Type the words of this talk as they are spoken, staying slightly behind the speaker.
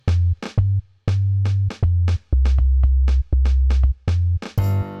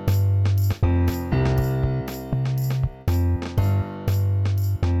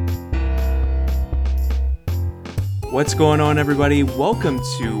What's going on, everybody? Welcome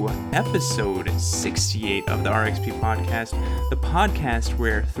to episode 68 of the RXP podcast, the podcast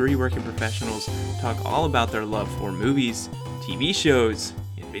where three working professionals talk all about their love for movies, TV shows,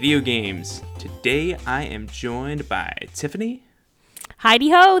 and video games. Today, I am joined by Tiffany.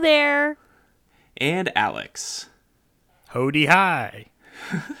 Heidi ho there. And Alex. Hody hi.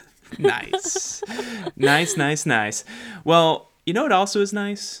 Nice. Nice. Well, you know what also is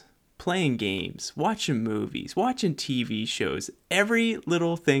nice? Playing games, watching movies, watching TV shows, every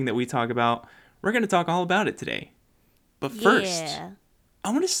little thing that we talk about, we're going to talk all about it today. But first, I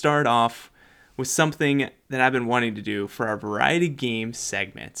want to start off with something that I've been wanting to do for our variety game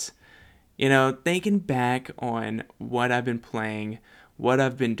segment. You know, thinking back on what I've been playing, what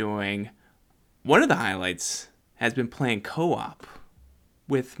I've been doing. One of the highlights has been playing co-op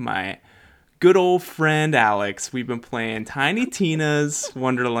with my good old friend Alex. We've been playing Tiny Tina's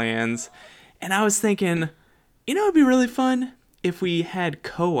Wonderlands, and I was thinking, you know, it'd be really fun if we had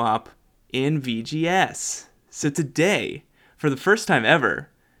co-op in VGS. So today, for the first time ever,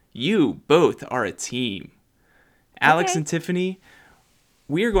 you both are a team. Alex and Tiffany,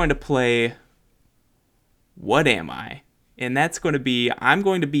 we are going to play What Am I? And that's going to be, I'm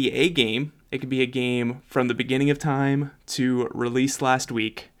going to be a game. It could be a game from the beginning of time to release last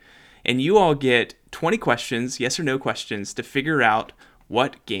week. And you all get 20 questions, yes or no questions, to figure out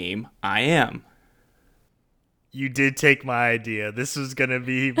what game I am. You did take my idea. This was going to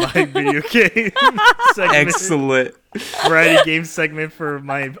be my video game segment. Excellent. Variety game segment for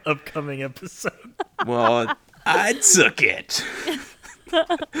my upcoming episode. Well, I took it.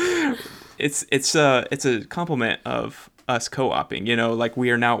 It's a compliment of us co-oping, you know, like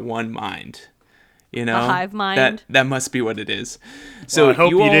we are now one mind. You know, a hive mind. That must be what it is. So well, I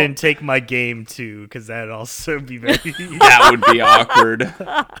hope you didn't take my game too, because that'd also be very that would be awkward.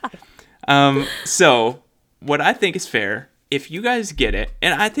 So what I think is fair, if you guys get it,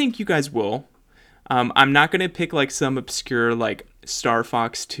 and I think you guys will, I'm not gonna pick like some obscure like Star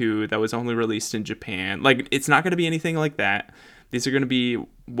Fox 2 that was only released in Japan. Like it's not gonna be anything like that. These are gonna be a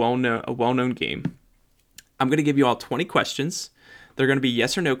well-known game. I'm gonna give you all 20 questions. They're going to be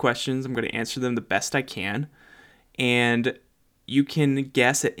yes or no questions. I'm going to answer them the best I can. And you can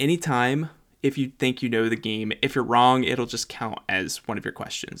guess at any time if you think you know the game. If you're wrong, it'll just count as one of your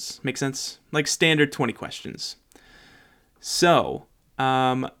questions. Make sense? Like standard 20 questions. So,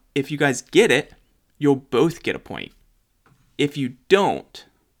 if you guys get it, you'll both get a point. If you don't,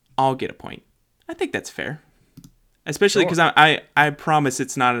 I'll get a point. I think that's fair. Especially because I promise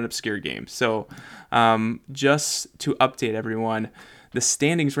it's not an obscure game. So just to update everyone, the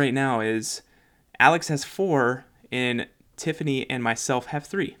standings right now is Alex has 4 and Tiffany and myself have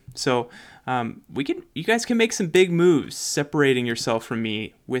 3. So you guys can make some big moves separating yourself from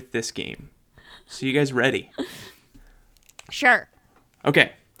me with this game. So you guys ready? Sure.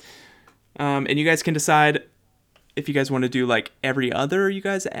 Okay. And you guys can decide if you guys want to do like every other, you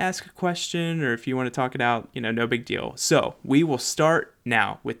guys ask a question, or if you want to talk it out, you know, no big deal. So we will start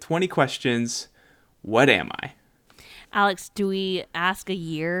now with 20 questions. What am I? Alex, do we ask a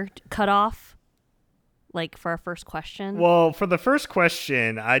year cutoff? Like for our first question? Well, for the first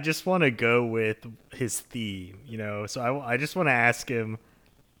question, I just want to go with his theme, you know. So I just want to ask him,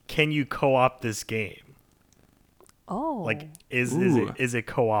 can you co-op this game? Oh. Like, is it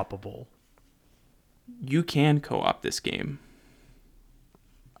co-opable? You can co-op this game.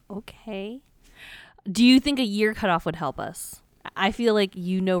 Okay. Do you think a year cutoff would help us? I feel like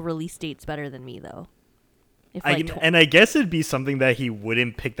you know release dates better than me, though. If and I guess it'd be something that he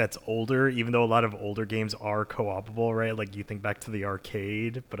wouldn't pick that's older, even though a lot of older games are co-opable, right? Like you think back to the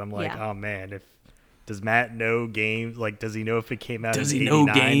arcade, but I'm like, oh man, does Matt know games? Like, does he know if it came out in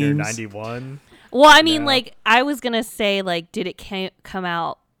 89 or 91? Well, I mean, like, I was going to say, like, did it come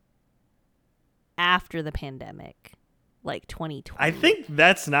out after the pandemic, like 2020? I think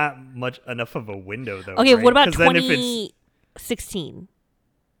that's not enough of a window, though. Okay, right? what about 2016?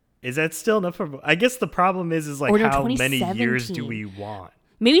 Is that still enough of? I guess the problem is like how many years do we want?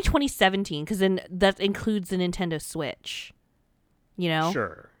 Maybe 2017, because then that includes the Nintendo Switch. You know?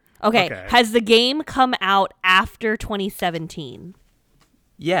 Sure. Okay. Has the game come out after 2017?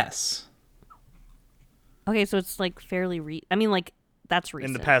 Yes. Okay, so it's like fairly I mean, like, that's recent.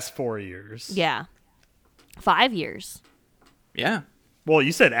 In the past 4 years. Yeah. 5 years. Yeah. Well,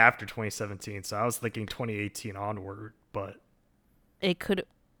 you said after 2017, so I was thinking 2018 onward, but it could.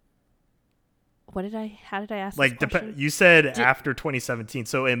 How did I ask like this question? you said after 2017,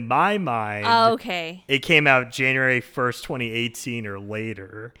 so in my mind, okay, it came out January 1st, 2018 or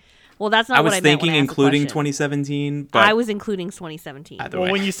later. Well, that's not I what was I meant when thinking I asked the including question. 2017, but I was including 2017. either Well,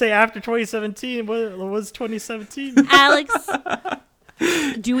 way. when you say after 2017, what was 2017? Alex,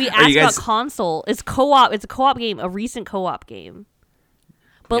 do we ask you guys- about console? It's co-op. It's a co-op game, a recent co-op game.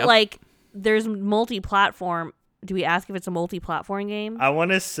 But Yep. like, there's multi-platform. Do we ask if it's a multi-platform game? I want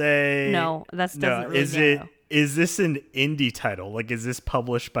to say No, that doesn't no. really Is narrow. this an indie title? Like, is this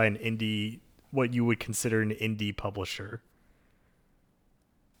published by an indie? What you would consider an indie publisher?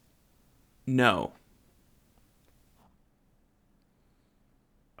 No.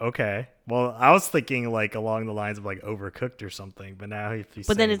 Okay. Well, I was thinking like along the lines of like Overcooked or something, but now if you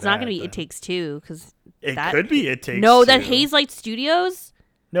But then say it's not going to that, be then- It Takes Two because It that could be It Takes no, that Two. Hazelight Studios.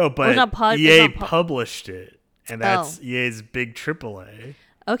 No, but not pub- it's EA not pub- published it, and that's Oh. EA's big AAA.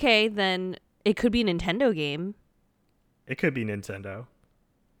 Okay, then it could be a Nintendo game, It could be Nintendo.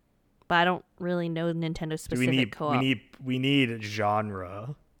 but I don't really know Nintendo Do specific we need co-op. we need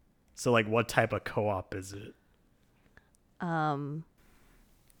genre. So like, what type of co-op is it?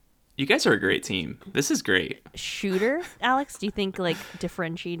 You guys are a great team. This is great. Shooter, Alex? Do you think like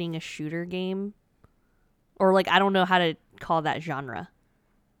differentiating a shooter game, or like I don't know how to call that genre,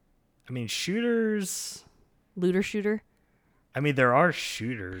 I mean, shooters. looter shooter? I mean, there are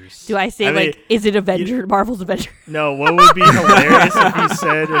shooters. Do I say mean, like is it Avenger, Marvel's Avenger? No, what would be hilarious if you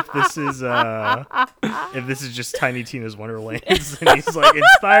said if this is just Tiny Tina's Wonderlands and he's like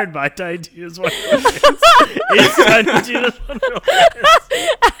inspired by Tiny Tina's Wonderlands. It's Tiny Tina's Wonderlands.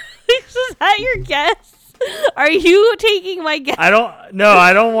 Is that your guess? Are you taking my guess? I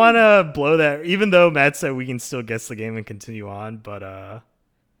don't want to blow that. Even though Matt said we can still guess the game and continue on, but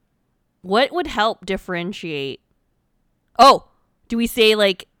What would help differentiate? Oh, do we say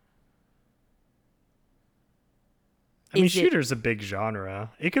like? I mean, Is it- shooter's a big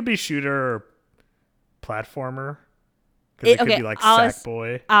genre. It could be shooter or platformer. Because it could okay, be like I'll ask-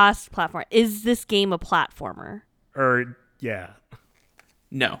 Sackboy Platform. Is this game a platformer? or yeah.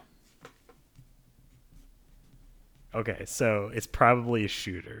 No. Okay, so it's probably a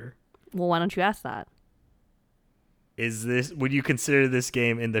shooter. Well, why don't you ask that? Would you consider this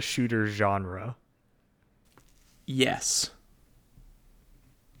game in the shooter genre? Yes.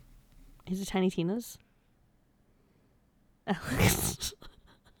 Is it Tiny Tina's? Alex,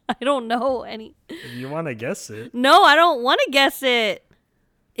 I don't know any. If you want to guess it. No, I don't want to guess it.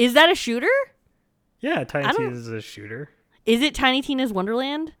 Is that a shooter? Yeah, I Tiny don't- Tina is a shooter. Is it Tiny Tina's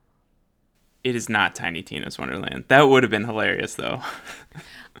Wonderland? It is not Tiny Tina's Wonderland. That would have been hilarious, though.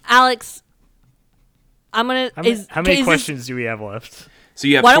 Alex, I'm gonna. How many is questions do we have left? So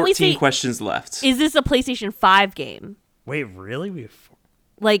you have Why don't we 14 say- questions left. Is this a PlayStation 5 game? Wait, really? We have four?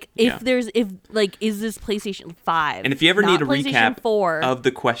 Like, Yeah. is this PlayStation 5? And if you ever not need a PlayStation recap 4, of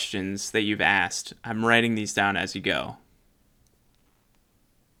the questions that you've asked, I'm writing these down as you go.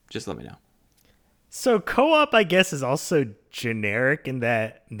 Just let me know. So co-op, I guess, is also generic in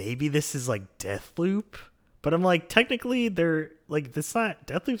that maybe this is like Deathloop, but I'm like technically they're like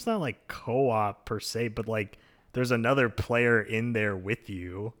Deathloop's not like co-op per se, but like there's another player in there with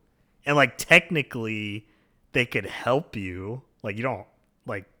you, and like technically they could help you. Like you don't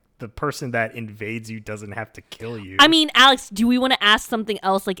like the person that invades you doesn't have to kill you. I mean, Alex, do we want to ask something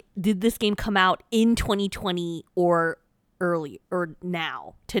else? Like, did this game come out in 2020 or early or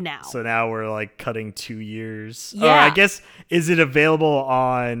now to now? So now we're like cutting 2 years. Yeah. Or I guess, is it available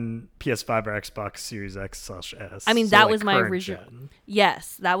on PS5 or Xbox Series X/S? I mean, So, that like, was my current original. gen.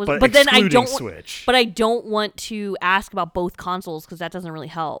 Yes, that was. But But then I excluding don't. Switch. But I don't want to ask about both consoles because that doesn't really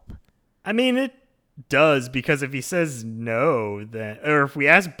help. I mean, it does, because if he says no, then, or if we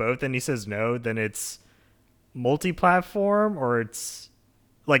ask both and he says no, then it's multi-platform, or it's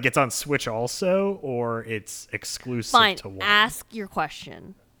like it's on Switch also, or it's exclusive Fine, to one. ask your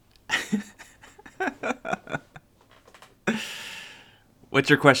question. What's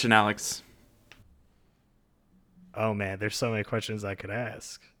your question, Alex? Oh man, there's so many questions I could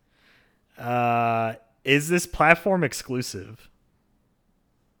ask. Is this platform exclusive?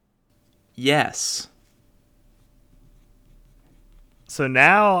 Yes. So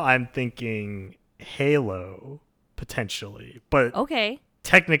now I'm thinking Halo potentially, but Okay.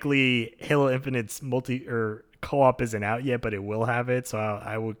 technically Halo Infinite's multi or co-op isn't out yet, but it will have it, so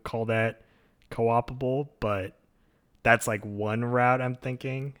I would call that co-opable, but that's like one route I'm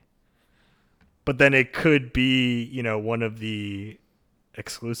thinking. But then it could be, one of the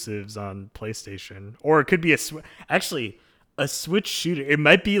exclusives on PlayStation, or it could be actually a Switch shooter. It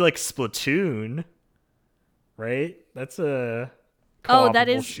might be like Splatoon, right? That's a Oh, that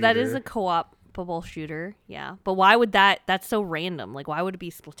co-opable is a shooter. co-opable shooter. Yeah, but why would that's so random? Like, why would it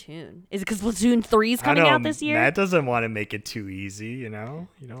be Splatoon? Is it because Splatoon 3 is I coming know, out this year? Matt doesn't want to make it too easy, You know.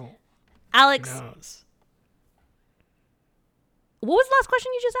 Alex, Who knows? what was the last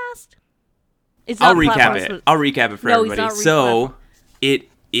question you just asked? It's I'll not recap platform it. I'll recap it for No, he's everybody. not So it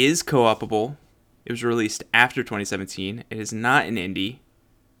is co-opable. It was released after 2017. It is not an indie.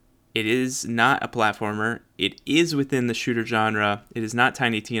 It is not a platformer. It is within the shooter genre. It is not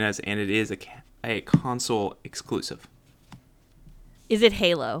Tiny Tina's, and it is a console exclusive. Is it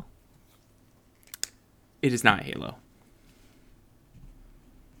Halo? It is not Halo.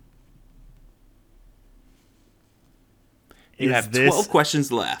 You Is have this- 12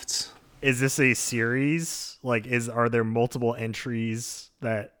 questions left. Is this a series? Like, are there multiple entries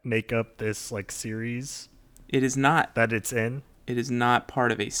that make up this like series It is not. that it's in? It is not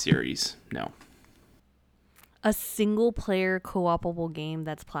part of a series. No. A single player co-opable game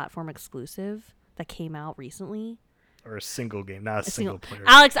that's platform exclusive that came out recently? Or a single game, not a single player.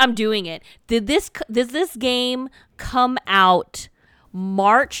 Alex, I'm doing it. Did this game come out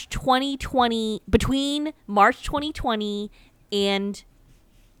March 2020, between March 2020 and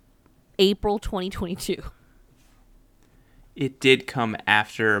April 2022? It did come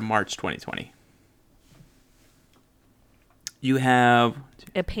after March 2020. You have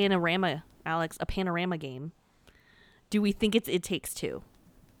A panorama, Alex, a panorama game. Do we think It Takes Two?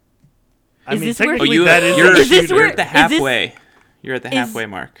 I Is mean, this where technically he- that is you're, a Is this shooter. where- you're at the is this- halfway. You're at the halfway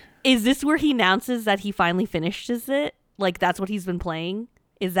mark. Is this where he announces that he finally finishes it? Like that's what he's been playing?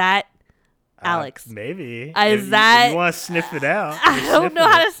 Is that Alex? Maybe. Is If that- you want to sniff it out? I don't know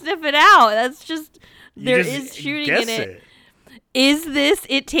how to sniff it out. That's just there is shooting guess in it. Is this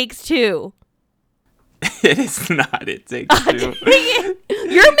It Takes Two? It is not. It takes two.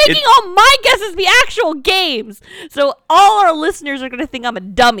 You're making all my guesses be actual games. So all our listeners are going to think I'm a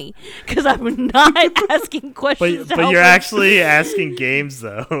dummy because I'm not asking questions. to But help you're them. actually asking games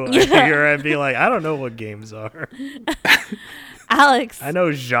though. I figure I'd be like, I don't know what games are. Alex, I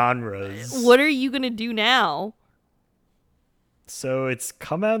know genres. what are you going to do now? So it's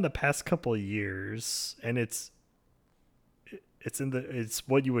come out in the past couple years, and it's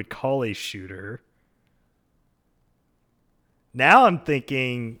what you would call a shooter. Now I'm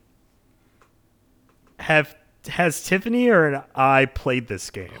thinking, has Tiffany or an I played this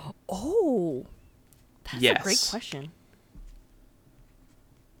game? Oh, that's Yes. a great question.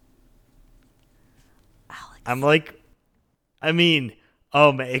 Alex. I'm like, I mean,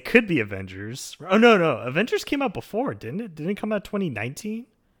 oh man, it could be Avengers. Oh no, Avengers came out before, didn't it? Didn't it come out 2019?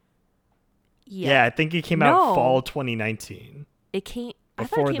 Yeah, I think it came out No. fall 2019. It came. I thought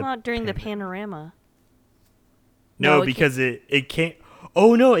Before it came the out during the pandemic. panorama. No, it because it can't.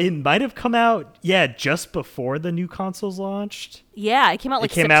 Oh no, it might have come out. Yeah, just before the new consoles launched. Yeah, it came out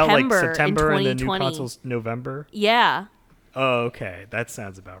like it came September, out like September, in and the new 2020. consoles November. Yeah. Oh, okay, that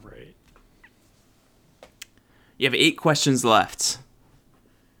sounds about right. You have 8 questions left.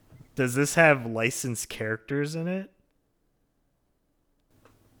 Does this have licensed characters in it?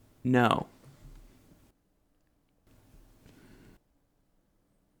 No.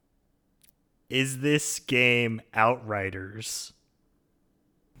 Is this game Outriders?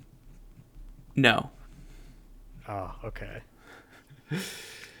 No. Oh, okay.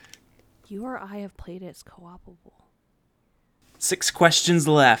 You or I have played it as co-opable. 6 questions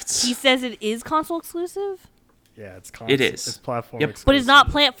left. He says it is console exclusive, Yeah, it's It is. It's platform. Yep. but it's not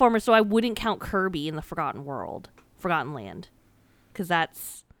exclusive. platformer, so I wouldn't count Kirby in the Forgotten Land, because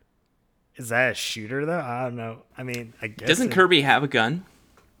that's Is that a shooter though? I don't know. I mean, I guess Doesn't Kirby have a gun?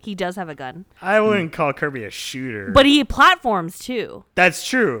 he does have a gun, I wouldn't call Kirby a shooter. but he platforms too. That's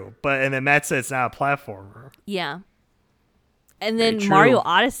true. But and then Matt said it's not a platformer. Yeah. And then Very Mario true.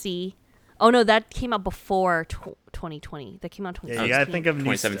 Odyssey. Oh no, that came out before 2020. That came out in Yeah, 2017. you gotta think of new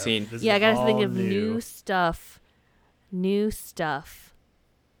 2017. stuff. This Yeah, I is gotta think all of new stuff. New stuff.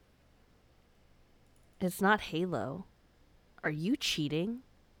 It's not Halo. Are you cheating?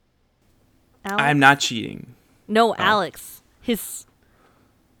 Alex? I'm not cheating. No, Alex. His.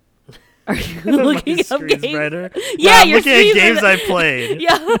 Are you looking My up screen's games? brighter. Yeah, No, I'm your looking at screen's games brighter. I played.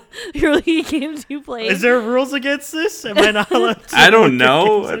 Yeah, you're looking at games you played. Is there rules against this? Am I not allowed to? I look don't at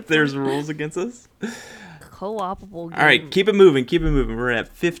know games I if there's rules against this. co-opable game? All right, keep it moving. Keep it moving. We're at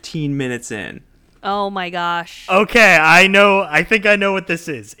 15 minutes in. Oh my gosh. Okay, I know. I think I know what this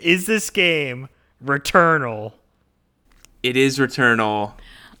is. Is this game Returnal? It is Returnal.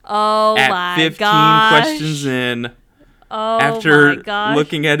 Oh At my 15 gosh. questions in, Oh after my gosh.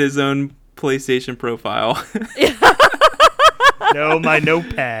 looking at his own PlayStation profile. No, my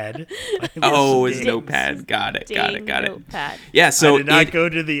notepad. Oh, his Dang. notepad. Got it. Got it. Dang Got it. notepad. Yeah, so I did not it, go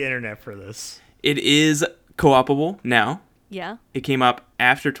to the internet for this. it is co-opable now. Yeah. It came up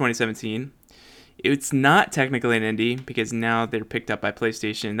after 2017. It's not technically an indie because now they're picked up by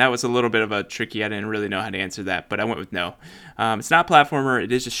PlayStation. That was a little bit of a tricky. I didn't really know how to answer that, but I went with no. It's not a platformer.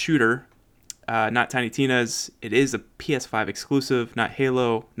 It is a shooter. Not Tiny Tina's. It is a PS5 exclusive. Not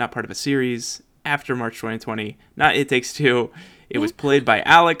Halo. Not part of a series. After March 2020. Not It Takes Two. It was played by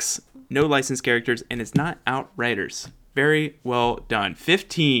Alex. No licensed characters, and it's not Outriders. Very well done.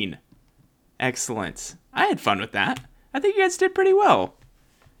 15. Excellent. I had fun with that. I think you guys did pretty well.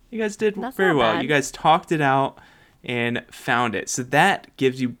 You guys did very well. Bad. You guys talked it out and found it. So that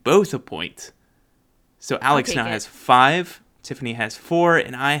gives you both a point. So Alex now has 5, Tiffany has 4,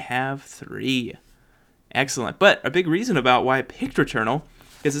 and I have 3. Excellent. But a big reason about why I picked Returnal,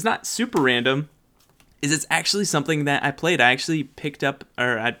 because it's not super random, is it's actually something that I played. I actually picked up,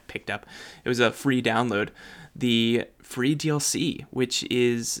 it was a free download, the free DLC, which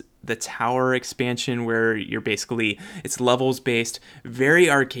is the tower expansion where you're basically, it's levels based, very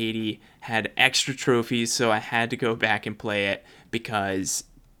arcadey, had extra trophies, so I had to go back and play it because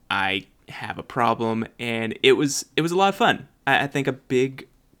I have a problem, and it was a lot of fun. I think a big,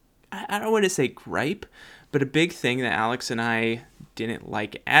 I don't want to say gripe, but a big thing that Alex and I didn't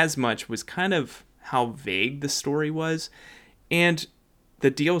like as much was kind of how vague the story was, and the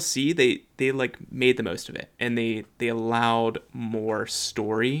DLC, they like made the most of it, and they allowed more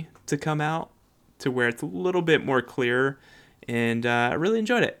story to come out to where it's a little bit more clear, and I really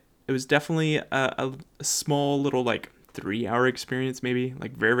enjoyed it. It was definitely a small little like 3-hour experience, maybe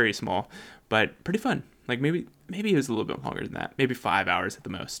like very, very small, but pretty fun. Like maybe it was a little bit longer than that, maybe 5 hours at the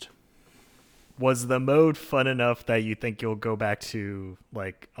most. Was the mode fun enough that you think you'll go back to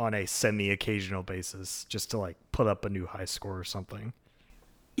like on a semi-occasional basis just to like put up a new high score or something?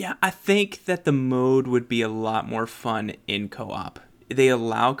 Yeah, I think that the mode would be a lot more fun in co-op. They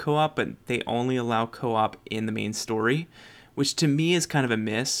allow co-op, but they only allow co-op in the main story, which to me is kind of a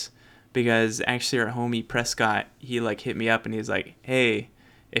miss, because actually our homie Prescott, he like hit me up and he's like, hey,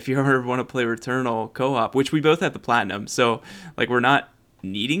 if you ever want to play Returnal co-op, which we both have the platinum, so like we're not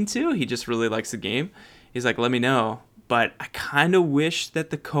needing to, he just really likes the game. He's like, let me know. But I kind of wish that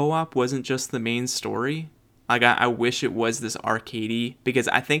the co-op wasn't just the main story. Like I wish it was this arcadey, because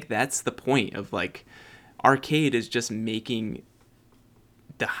I think that's the point of like arcade is just making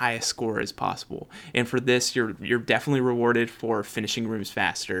the highest score as possible. And for this, you're definitely rewarded for finishing rooms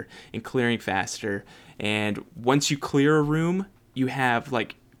faster and clearing faster. And once you clear a room, you have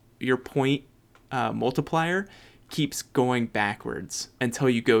like your point multiplier keeps going backwards until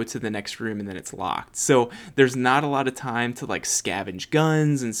you go to the next room, and then it's locked. So there's not a lot of time to like scavenge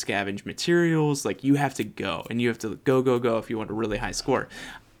guns and scavenge materials. Like you have to go, and you have to go if you want a really high score.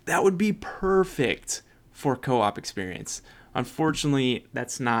 That would be perfect for co-op experience. Unfortunately,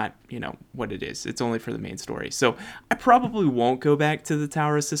 that's not, what it is. It's only for the main story. So I probably won't go back to the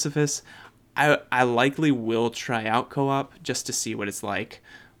Tower of Sisyphus. I likely will try out co-op just to see what it's like.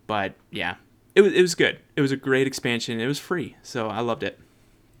 But yeah, it was good. It was a great expansion. It was free, so I loved it.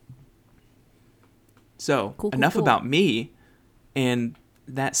 So enough about me and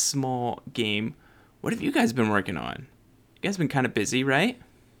that small game. What have you guys been working on? You guys been kind of busy, right?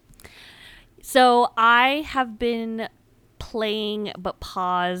 So I have been playing but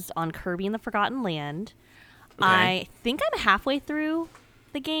paused on Kirby and the Forgotten Land. Okay. I think I'm halfway through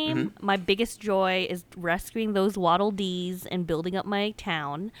the game. Mm-hmm. My biggest joy is rescuing those Waddle Dees and building up my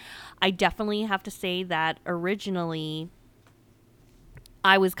town. I definitely have to say that originally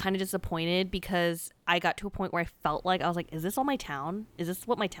I was kind of disappointed because I got to a point where I felt like, I was like, is this all my town? Is this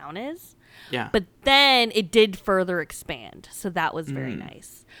what my town is? Yeah. But then it did further expand. So that was very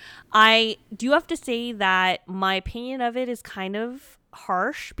nice. I do have to say that my opinion of it is kind of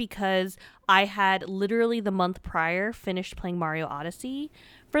harsh because I had literally the month prior finished playing Mario Odyssey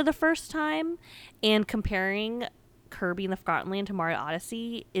for the first time, and comparing Kirby and the Forgotten Land to Mario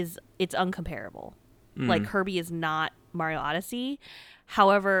Odyssey it's uncomparable. Like Kirby is not Mario Odyssey.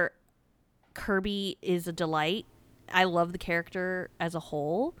 However, Kirby is a delight. I love the character as a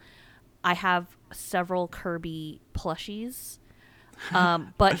whole. I have several Kirby plushies.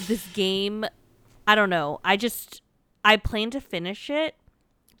 But this game, I don't know. I plan to finish it,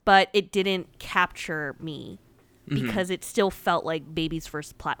 but it didn't capture me because it still felt like baby's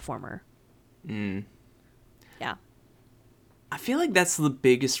first platformer. Yeah. I feel like that's the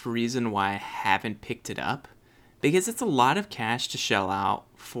biggest reason why I haven't picked it up, because it's a lot of cash to shell out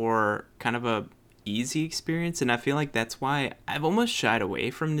for kind of a easy experience, and I feel like that's why I've almost shied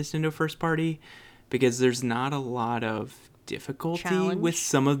away from Nintendo first party, because there's not a lot of difficulty with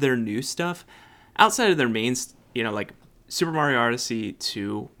some of their new stuff outside of their main, like Super Mario Odyssey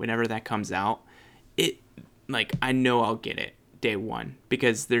 2, whenever that comes out, I know I'll get it day one,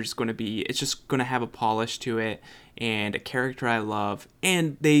 because it's just going to have a polish to it and a character I love.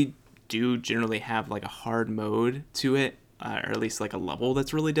 And they do generally have like a hard mode to it, or at least like a level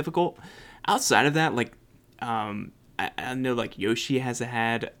that's really difficult. Outside of that, like, I know like Yoshi has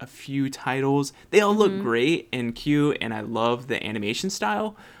had a few titles. They all look great and cute, and I love the animation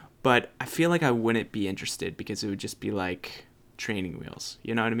style, but I feel like I wouldn't be interested because it would just be like training wheels.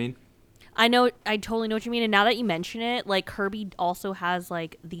 You know what I mean? I totally know what you mean. And now that you mention it, like Kirby also has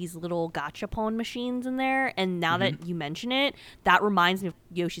like these little gachapon machines in there. And now that you mention it, that reminds me of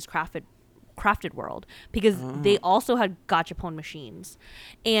Yoshi's Crafted World, because they also had gachapon machines.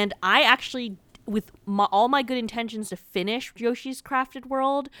 And I actually, with all my good intentions to finish Yoshi's Crafted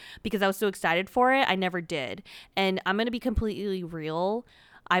World, because I was so excited for it, I never did. And I'm going to be completely real.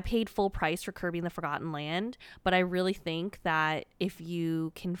 I paid full price for Kirby and the Forgotten Land, but I really think that if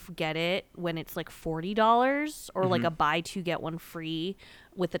you can get it when it's like $40 or like a buy two get one free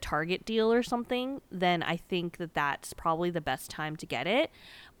with a Target deal or something, then I think that that's probably the best time to get it.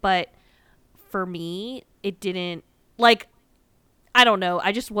 But for me, it didn't, like, I don't know.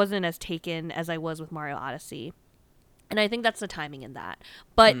 I just wasn't as taken as I was with Mario Odyssey. And I think that's the timing in that.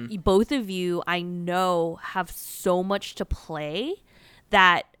 But both of you, I know, have so much to play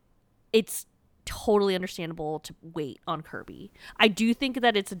that it's totally understandable to wait on Kirby. I do think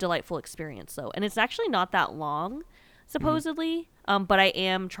that it's a delightful experience, though. And it's actually not that long, supposedly. But I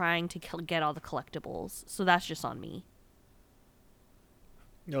am trying to get all the collectibles. So that's just on me.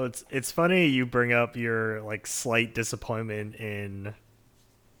 No, it's funny you bring up your like slight disappointment in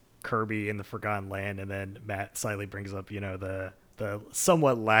Kirby in the Forgotten Land, and then Matt slightly brings up, the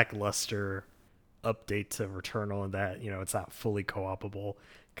somewhat lackluster update to Returnal, and that, it's not fully co-opable.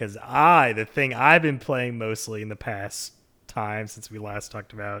 Because the thing I've been playing mostly in the past time since we last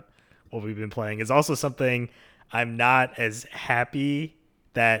talked about what we've been playing is also something I'm not as happy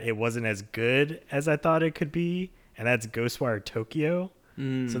that it wasn't as good as I thought it could be, and that's Ghostwire Tokyo.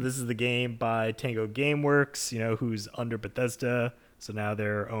 So this is the game by Tango Gameworks, who's under Bethesda. So now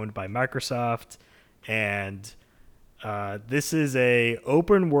they're owned by Microsoft. And this is a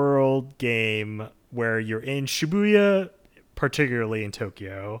open world game where you're in Shibuya, particularly in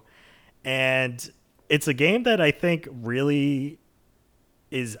Tokyo. And it's a game that I think really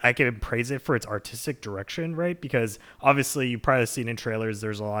I can praise it for its artistic direction, right? Because obviously you've probably seen in trailers,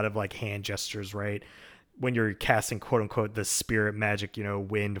 there's a lot of like hand gestures, right? When you're casting quote unquote the spirit magic,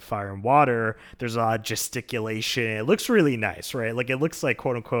 wind, fire, and water, there's a lot of gesticulation. It looks really nice, right? Like it looks like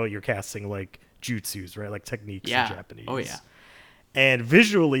quote unquote you're casting like jutsus, right? Like techniques in Japanese. Oh yeah. And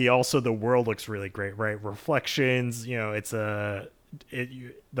visually also the world looks really great, right? Reflections, the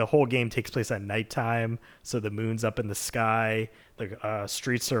whole game takes place at nighttime, so the moon's up in the sky, the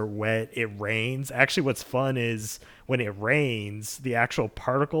streets are wet, it rains. Actually, what's fun is when it rains, the actual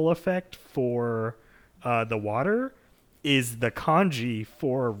particle effect for the water is the kanji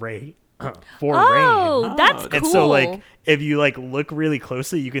for rain. Rain. That's cool. And so like if you like look really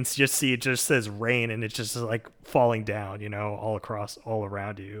closely, you can just see it just says rain, and it's just like falling down, all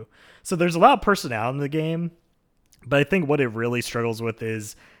around you. So there's a lot of personality in the game, but I think what it really struggles with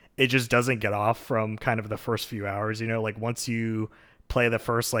is it just doesn't get off from kind of the first few hours. Like once you play the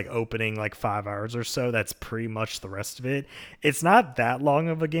first like opening like 5 hours or so, that's pretty much the rest of it. It's not that long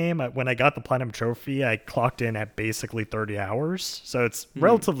of a game. When I got the platinum trophy, I clocked in at basically 30 hours, so it's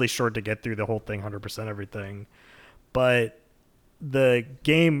relatively short to get through the whole thing, 100% everything. But the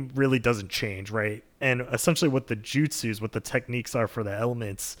game really doesn't change, right? And essentially what the jutsus, what the techniques are for the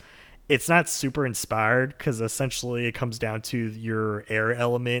elements, it's not super inspired, because essentially it comes down to your air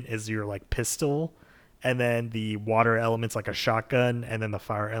element is your like pistol, and then the water element's like a shotgun, and then the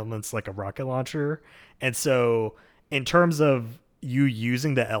fire element's like a rocket launcher. And so in terms of you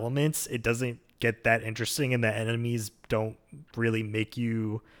using the elements, it doesn't get that interesting, and the enemies don't really make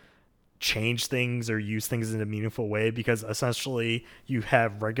you change things or use things in a meaningful way, because essentially you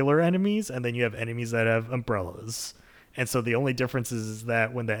have regular enemies and then you have enemies that have umbrellas. And so the only difference is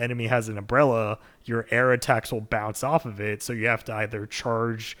that when the enemy has an umbrella, your air attacks will bounce off of it. So you have to either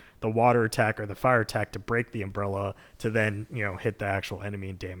charge the water attack or the fire attack to break the umbrella to then, hit the actual enemy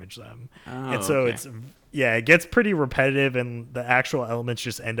and damage them. And so it gets pretty repetitive, and the actual elements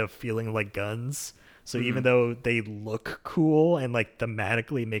just end up feeling like guns. So even though they look cool and like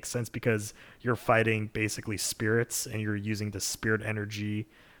thematically make sense because you're fighting basically spirits and you're using the spirit energy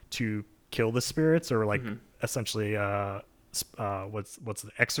to kill the spirits, or like essentially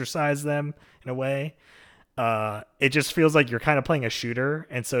exercise them in a way, It just feels like you're kind of playing a shooter,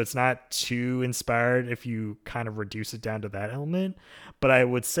 and so it's not too inspired if you kind of reduce it down to that element. But I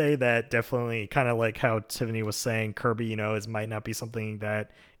would say that definitely, kind of like how Tiffany was saying, Kirby, is might not be something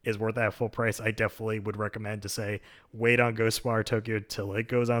that is worth that full price. I definitely would recommend to say wait on Ghostwire Tokyo till it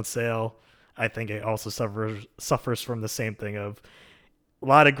goes on sale. I think it also suffers from the same thing of a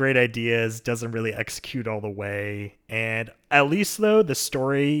lot of great ideas, doesn't really execute all the way, and at least though the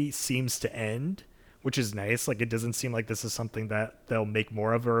story seems to end, which is nice. Like, it doesn't seem like this is something that they'll make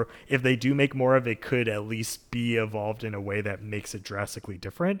more of, or if they do make more of, it could at least be evolved in a way that makes it drastically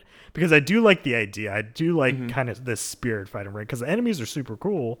different. Because I do like the idea. I do like kind of this spirit fighting, right? Because the enemies are super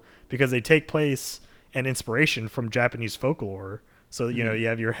cool because they take place and inspiration from Japanese folklore. So, you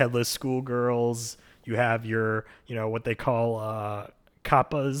have your headless schoolgirls, you have your, what they call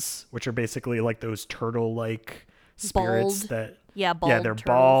kappas, which are basically like those turtle-like spirits Bald. that Yeah, bald. yeah, they're turtles.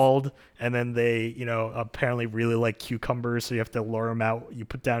 bald, and then they, apparently really like cucumbers, so you have to lure them out. You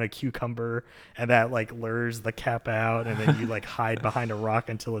put down a cucumber, and that like lures the cap out, and then you like hide behind a rock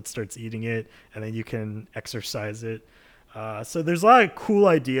until it starts eating it, and then you can exercise it. So there's a lot of cool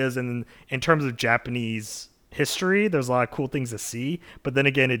ideas, and in terms of Japanese history, there's a lot of cool things to see. But then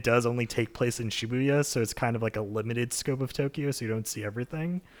again, it does only take place in Shibuya, so it's kind of like a limited scope of Tokyo, so you don't see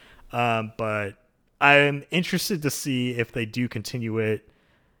everything. But I'm interested to see if they do continue it.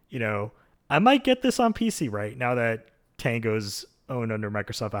 I might get this on PC right now that Tango's owned under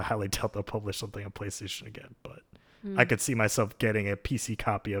Microsoft. I highly doubt they'll publish something on PlayStation again, but I could see myself getting a PC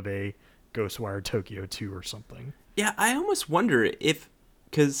copy of a Ghostwire Tokyo 2 or something. Yeah, I almost wonder if,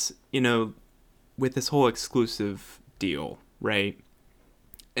 because, with this whole exclusive deal, right?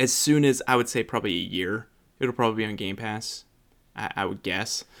 As soon as, I would say probably a year, it'll probably be on Game Pass, I would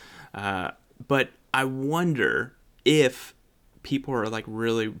guess. But I wonder if people are like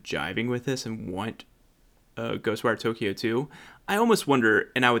really jiving with this and want Ghostwire Tokyo 2. I almost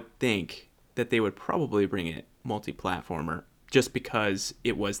wonder, and I would think that they would probably bring it multi-platformer just because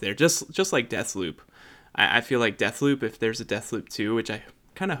it was there, just like Deathloop. I feel like Deathloop, if there's a Deathloop 2, which I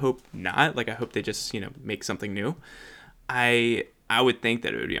kind of hope not, like I hope they just make something new. I would think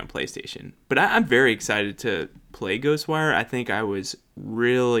that it would be on PlayStation, but I'm very excited to play Ghostwire. I think I was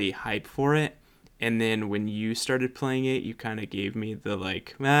really hyped for it. And then when you started playing it, you kind of gave me the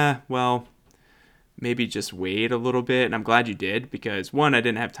like, well, maybe just wait a little bit. And I'm glad you did, because one, I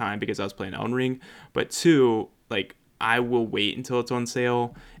didn't have time because I was playing Elden Ring. But two, like, I will wait until it's on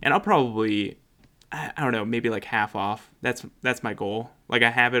sale. And I'll probably, I don't know, maybe like half off. That's my goal. Like,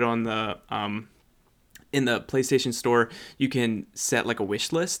 I have it on the, in the PlayStation Store, you can set like a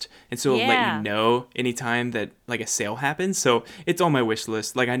wish list, and so it'll let you know anytime that like a sale happens. So it's on my wish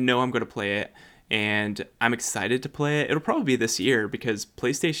list. Like, I know I'm going to play it, and I'm excited to play it. It'll probably be this year because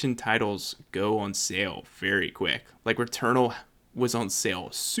PlayStation titles go on sale very quick. Like, Returnal was on sale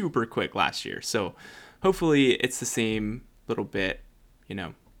super quick last year. So hopefully it's the same little bit,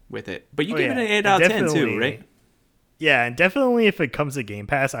 with it. But you give it an 8 out of 10 too, right? Yeah, and definitely if it comes to Game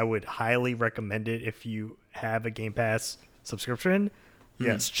Pass, I would highly recommend it if you have a Game Pass subscription.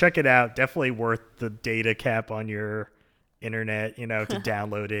 Yes, check it out. Definitely worth the data cap on your internet, to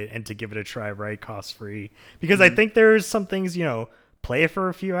download it and to give it a try, right? Cost free. Because I think there's some things, play it for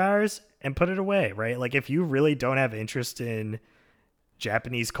a few hours and put it away, right? Like, if you really don't have interest in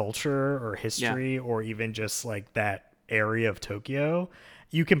Japanese culture or history or even just like that area of Tokyo,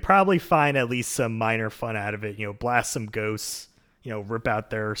 you can probably find at least some minor fun out of it. Blast some ghosts, rip out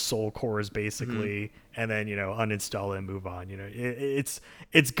their soul cores basically, and then uninstall it and move on.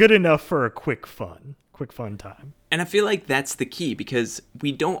 It's good enough for a quick fun time. And I feel like that's the key, because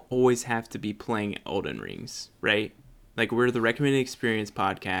we don't always have to be playing Elden Rings, right? Like, we're the Recommended Experience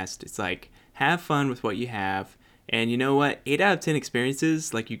podcast. It's like, have fun with what you have. And you know what? 8 out of 10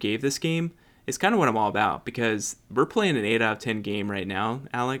 experiences like you gave this game is kind of what I'm all about, because we're playing an 8 out of 10 game right now,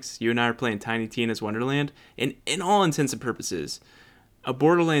 Alex. You and I are playing Tiny Tina's Wonderland. And in all intents and purposes, a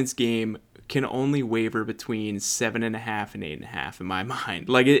Borderlands game can only waver between 7.5 and 8.5 in my mind.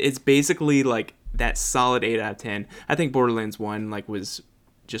 Like, it's basically like that solid 8 out of 10. I think Borderlands 1 like was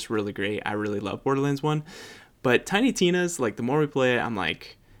just really great. I really love Borderlands 1. But Tiny Tina's, like, the more we play it, I'm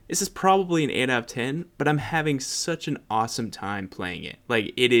like, this is probably an 8 out of 10, but I'm having such an awesome time playing it.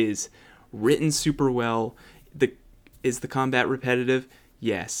 Like, it is written super well. Is the combat repetitive?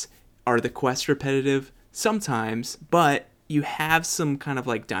 Yes. Are the quests repetitive? Sometimes, but you have some kind of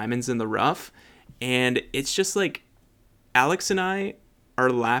like diamonds in the rough, and it's just like Alex and I are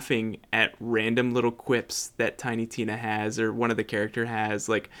laughing at random little quips that Tiny Tina has, or one of the character has.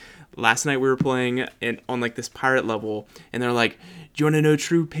 Like, last night we were playing on like this pirate level, and they're like, do you want to know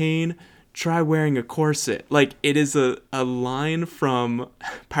true pain? try wearing a corset. Like, it is a line from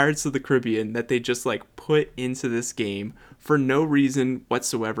Pirates of the Caribbean that they just like put into this game for no reason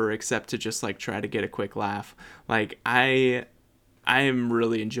whatsoever except to just like try to get a quick laugh. Like, I am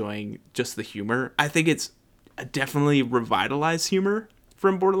really enjoying just the humor. I think it's a definitely revitalized humor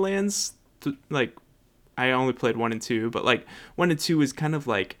from Borderlands. Like, I only played 1 and 2, but like 1 and 2 is kind of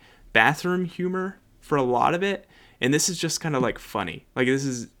like bathroom humor for a lot of it, and this is just kind of like funny. Like, this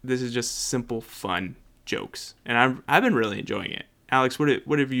is just simple fun jokes, and I've been really enjoying it. Alex, what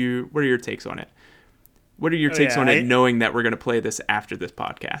are your takes on it? What are your takes on it, knowing that we're gonna play this after this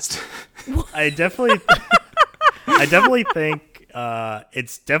podcast? I definitely think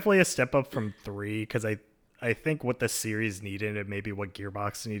it's definitely a step up from 3, because I think what the series needed, and maybe what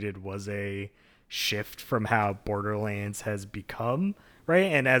Gearbox needed, was a shift from how Borderlands has become, right?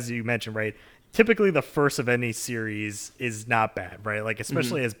 And as you mentioned, right, typically the first of any series is not bad, right? Like,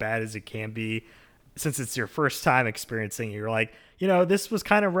 especially as bad as it can be, since it's your first time experiencing it, you're like, this was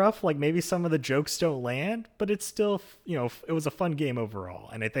kind of rough. Like, maybe some of the jokes don't land, but it's still, it was a fun game overall.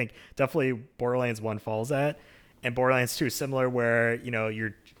 And I think definitely Borderlands 1 falls at, and Borderlands 2 is similar, where,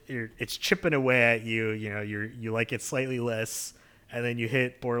 it's chipping away at you, you like it slightly less. And then you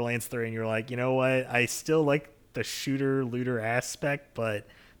hit Borderlands 3 and you're like, you know what? I still like the shooter looter aspect, but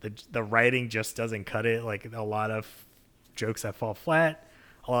the writing just doesn't cut it. Like, a lot of jokes that fall flat,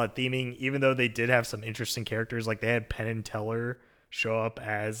 a lot of theming, even though they did have some interesting characters. Like, they had Penn and Teller show up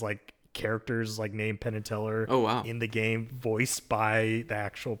as like characters like named Penn and Teller in the game, voiced by the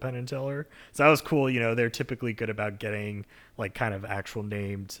actual Penn and Teller. So that was cool. They're typically good about getting like kind of actual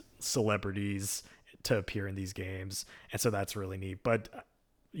named celebrities to appear in these games, and so that's really neat. But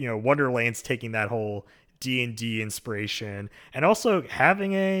Wonderland's taking that whole D&D inspiration and also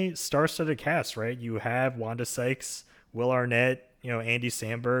having a star-studded cast, right? You have Wanda Sykes, Will Arnett, Andy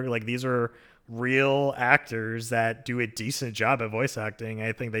Samberg. Like, these are real actors that do a decent job at voice acting.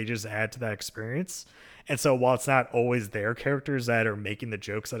 I think they just add to that experience. And so while it's not always their characters that are making the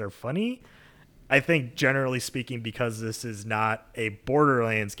jokes that are funny, I think generally speaking, because this is not a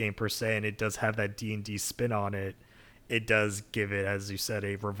Borderlands game per se, and it does have that D&D spin on it, it does give it, as you said,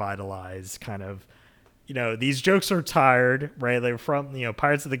 a revitalized kind of, these jokes are tired, right? They're from,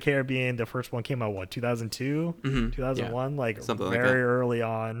 Pirates of the Caribbean. The first one came out, 2002, 2001, like very early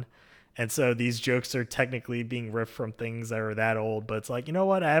on. And so these jokes are technically being riffed from things that are that old, but it's like, you know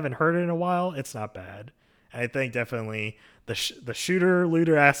what? I haven't heard it in a while. It's not bad. And I think definitely the shooter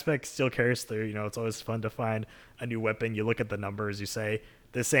looter aspect still carries through. It's always fun to find a new weapon. You look at the numbers, you say,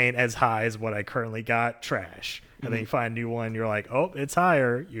 this ain't as high as what I currently got, trash. And then you find a new one, you're like, oh, it's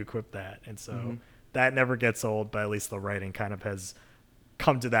higher. You equip that. And so that never gets old, but at least the writing kind of has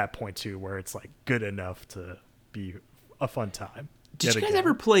come to that point too, where it's like good enough to be a fun time. Did you guys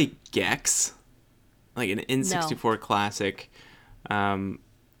ever play Gex? Like an N64 classic?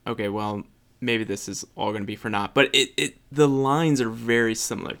 Okay, well, maybe this is all going to be for naught, but the lines are very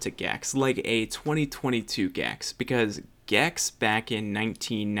similar to Gex, like a 2022 Gex, because Gex back in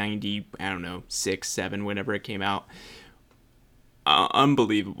 1990, I don't know, 6, 7, whenever it came out,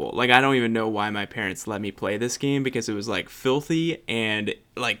 unbelievable. Like, I don't even know why my parents let me play this game, because it was like filthy, and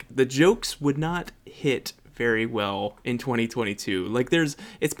like the jokes would not hit very well in 2022. Like,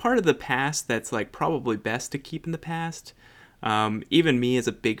 it's part of the past that's like probably best to keep in the past. Even me as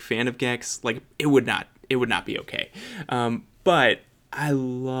a big fan of Gex, like, it would not be okay. But I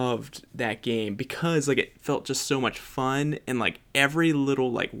loved that game because like it felt just so much fun, and like every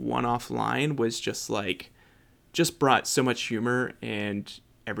little like one-off line was just brought so much humor and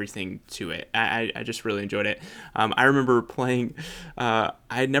everything to it. I just really enjoyed it. I remember playing, I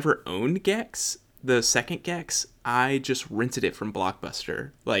had never owned Gex. The second Gex, I just rented it from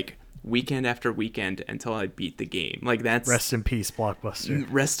Blockbuster, like weekend after weekend until I beat the game. Like, that's rest in peace, Blockbuster.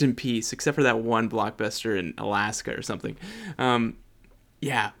 Rest in peace, except for that one Blockbuster in Alaska or something.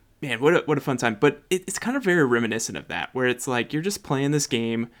 Yeah, man, what a fun time. But it's kind of very reminiscent of that, where it's like you're just playing this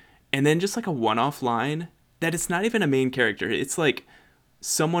game, and then just like a one-off line that it's not even a main character. It's like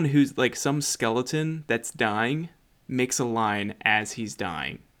someone who's like some skeleton that's dying makes a line as he's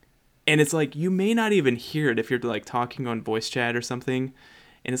dying. And it's like, you may not even hear it if you're like talking on voice chat or something.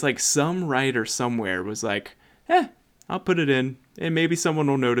 And it's like some writer somewhere was like, I'll put it in and maybe someone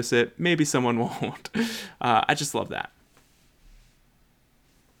will notice it. Maybe someone won't. I just love that.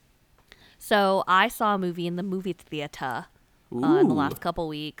 So I saw a movie in the movie theater in the last couple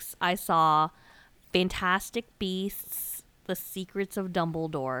weeks. I saw Fantastic Beasts, The Secrets of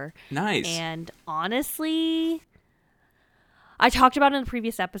Dumbledore. Nice. And honestly, I talked about in the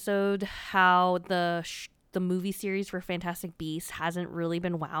previous episode how the the movie series for Fantastic Beasts hasn't really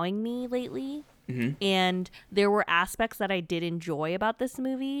been wowing me lately. Mm-hmm. And there were aspects that I did enjoy about this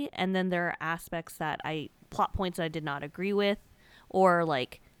movie, and then there are aspects plot points that I did not agree with, or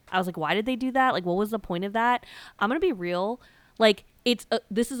like I was like, why did they do that? Like, what was the point of that? I'm gonna be real, like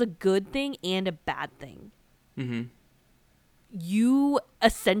this is a good thing and a bad thing. Mm-hmm. You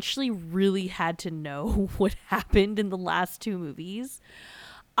essentially really had to know what happened in the last two movies.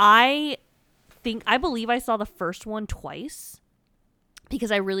 I believe I saw the first one twice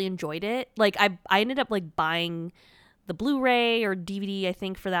because I really enjoyed it. Like I ended up like buying the Blu-ray or DVD, I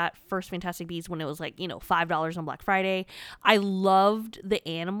think, for that first Fantastic Beasts when it was like, $5 on Black Friday. I loved the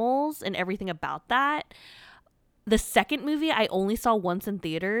animals and everything about that. The second movie I only saw once in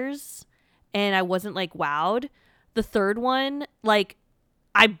theaters and I wasn't like wowed. The third one, like,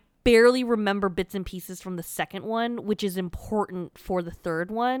 I barely remember bits and pieces from the second one, which is important for the third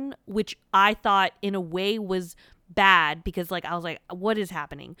one, which I thought in a way was bad because, like, I was like, what is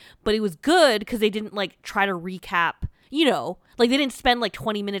happening? But it was good because they didn't, like, try to recap, like, they didn't spend, like,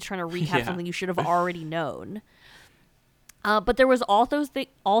 20 minutes trying to recap something you should have already known. But there was also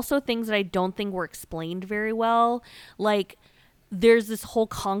things that I don't think were explained very well. Like, there's this whole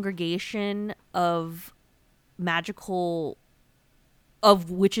congregation of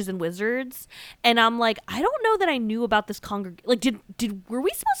witches and wizards, and I'm like, I don't know that I knew about this congregation. Like, were we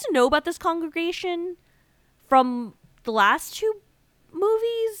supposed to know about this congregation from the last two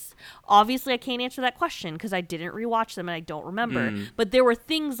movies? Obviously I can't answer that question because I didn't rewatch them and I don't remember. But there were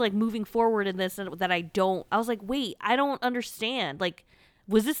things like moving forward in this that I was like, wait, I don't understand. Like,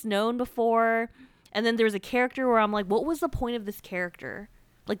 was this known before? And then there was a character where I'm like, what was the point of this character?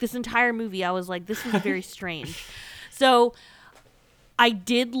 Like, this entire movie, I was like, this is very strange. So, I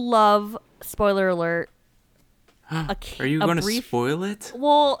did love, spoiler alert. Are you going to spoil it?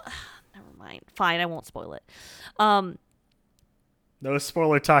 Well, never mind. Fine, I won't spoil it. No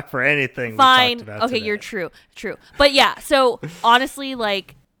spoiler talk for anything. Fine. We talked about okay, today. you're true. But yeah, so honestly,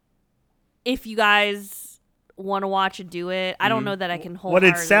 like, if you guys want to watch it, do it. I don't know that I can hold. What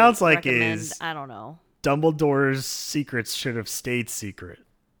it sounds like recommend. is I don't know. Dumbledore's secrets should have stayed secret.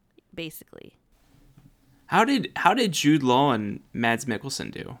 Basically. How did Jude Law and Mads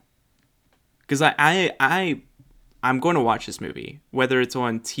Mikkelsen do? Because I'm going to watch this movie, whether it's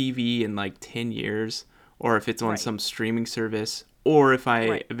on TV in like 10 years, or if it's on some streaming service, or if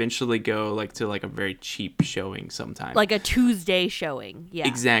I eventually go like to like a very cheap showing sometime, like a Tuesday showing. Yeah,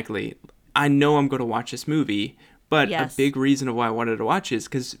 exactly. I know I'm going to watch this movie, but a big reason of why I wanted to watch it is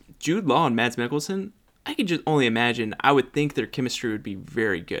because Jude Law and Mads Mikkelsen, I can just only imagine. I would think their chemistry would be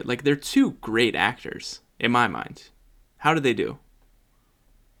very good. Like, they're two great actors in my mind. How did they do?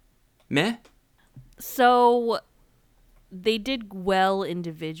 Meh? So they did well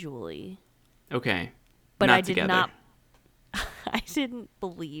individually. Okay. But not I did together. not. I didn't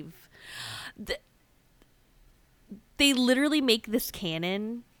believe. They literally make this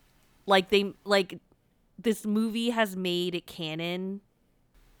canon. Like, this movie has made it canon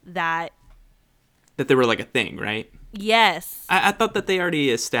that they were like a thing, right? Yes. I thought that they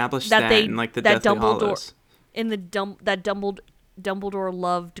already established that in like the Deathly Hallows. In that Dumbledore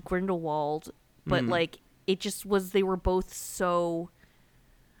loved Grindelwald, but like it just was, they were both so.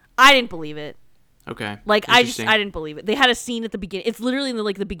 I didn't believe it. Okay. Like, I didn't believe it. They had a scene at the beginning. It's literally in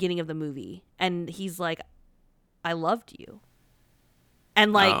the beginning of the movie, and he's like, "I loved you,"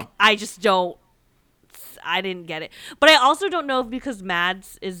 and like I didn't get it. But I also don't know if because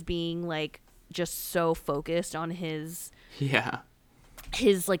Mads is being like just so focused on his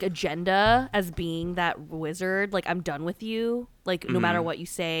like agenda as being that wizard, like, I'm done with you, like, no matter what you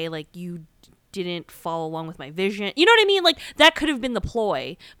say, like, you didn't follow along with my vision, you know what I mean? Like, that could have been the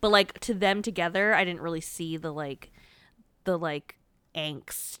ploy, but like to them together I didn't really see the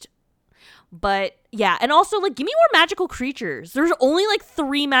angst. But yeah, and also, like, give me more magical creatures. There's only like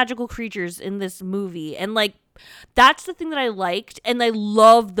 3 magical creatures in this movie, and like that's the thing that I liked, and I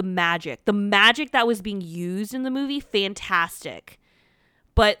loved the magic that was being used in the movie. Fantastic.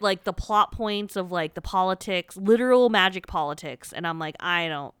 But like the plot points of like the politics, literal magic politics, and I'm like,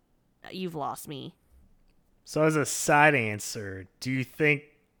 you've lost me. So as a side answer, do you think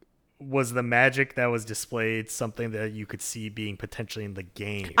was the magic that was displayed something that you could see being potentially in the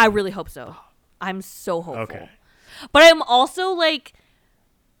game? I really hope so. I'm so hopeful. Okay. But I'm also like,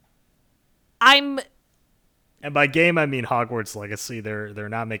 and by game I mean Hogwarts Legacy. They're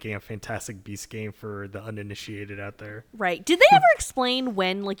not making a Fantastic Beasts game for the uninitiated out there. Right. Did they ever explain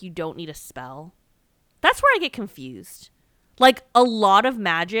when like you don't need a spell? That's where I get confused. Like, a lot of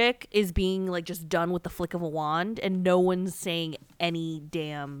magic is being like just done with the flick of a wand, and no one's saying any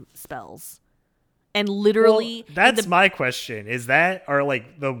damn spells. And literally, that's my question. Is that, are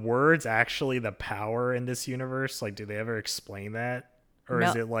like the words actually the power in this universe? Like, do they ever explain that? Or no,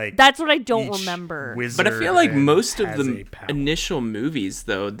 is it like that's what I don't each remember. But I feel like wizard most of has the a power? initial movies,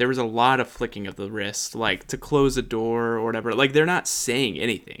 though, there was a lot of flicking of the wrist, like to close a door or whatever. Like they're not saying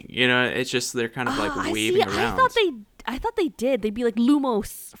anything, you know. It's just they're kind of like waving around. I thought they did. They'd be like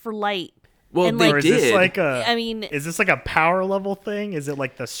Lumos for light. Well, and, they Or is did. this like a? I mean, is this like a power level thing? Is it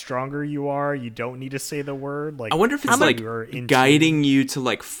like the stronger you are, you don't need to say the word? Like I wonder if it's like you're in guiding you to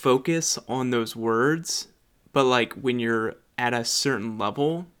like focus on those words, but like when you're at a certain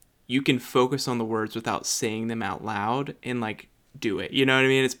level, you can focus on the words without saying them out loud and like do it. You know what I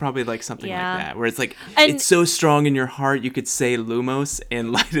mean? It's probably like something Yeah. like that, where it's like And- it's so strong in your heart you could say Lumos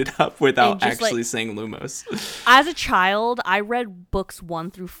and light it up without And just, actually like- saying Lumos. as a child, I read books 1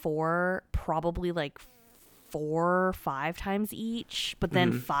 through 4 probably like 4 or 5 times each, but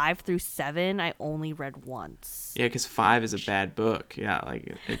then 5 through 7 I only read once. Yeah, because 5 is a bad book. Yeah,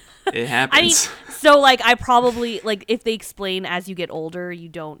 like it happens. I mean, so like I probably like if they explain as you get older, you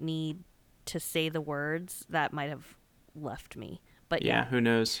don't need to say the words, that might have left me. But yeah, yeah. who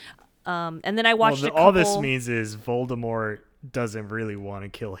knows? And then I watched a couple. all this means is Voldemort doesn't really want to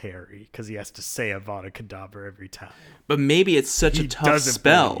kill Harry because he has to say Avada Kedavra every time. But maybe it's such a He tough doesn't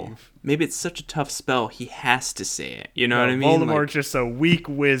spell. believe. Maybe it's such a tough spell. He has to say it. You know No, what I mean? Voldemort's Like, just a weak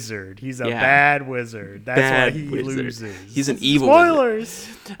wizard. He's a Yeah. bad wizard. That's bad why he wizard. loses. He's an evil wizard.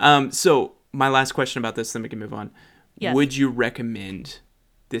 Spoilers. So my last question about this, then we can move on. Yes. Would you recommend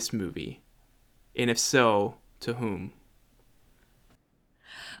this movie? And if so, to whom?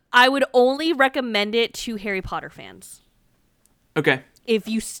 I would only recommend it to Harry Potter fans. Okay. If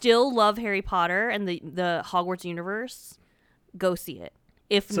you still love Harry Potter and the Hogwarts universe, go see it.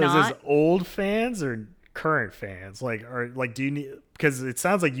 If So not, is this old fans or current fans? Like, or like, do you need? Because it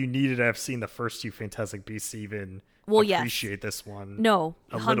sounds like you needed to have seen the first 2 Fantastic Beasts to even yes. appreciate this one. no,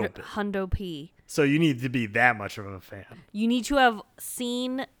 a little bit. Hundo P. So you need to be that much of a fan. You need to have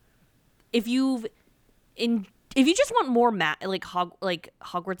seen, if you just want more like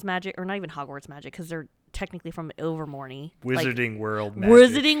Hogwarts magic, or not even Hogwarts magic, because they're technically from Ilvermorny. Wizarding World magic.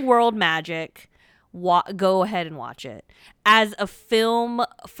 Wizarding World magic. Go ahead and watch it. As a film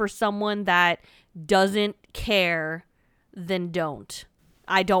for someone that doesn't care, then don't.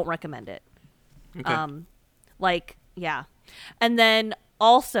 I don't recommend it. Okay. Yeah. And then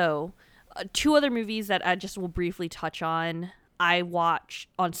also 2 other movies that I just will briefly touch on. I watch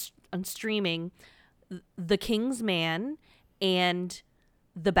on streaming, The King's Man and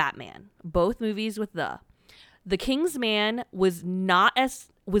The Batman. Both movies with The King's Man was not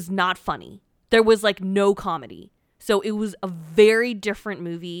funny. There was like no comedy. So it was a very different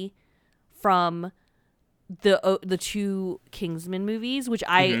movie from the 2 Kingsman movies, which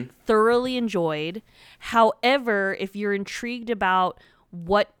I thoroughly enjoyed. However, if you're intrigued about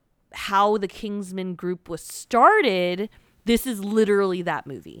how the Kingsman group was started, this is literally that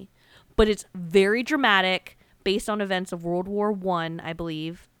movie. But it's very dramatic, based on events of World War I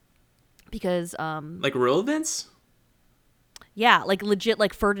believe. Because Like real events? yeah, like legit,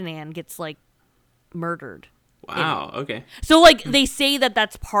 like Ferdinand gets like murdered. Wow. Okay. So like they say that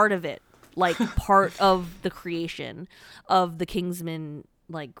that's part of it, like part of the creation of the Kingsman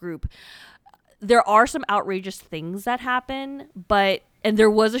like group. There are some outrageous things that happen, and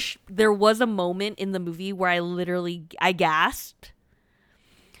there was a moment in the movie where I gasped.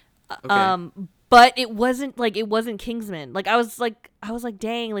 Okay. But it wasn't Kingsman. Like I was like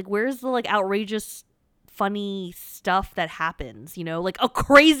dang, like where's the like outrageous funny stuff that happens, you know? Like a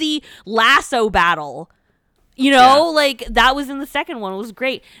crazy lasso battle. You know, like that was in the second one. It was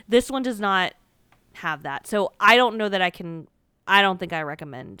great. This one does not have that. So I don't know that I don't think I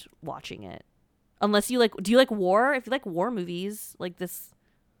recommend watching it. Unless do you like war? If you like war movies like this,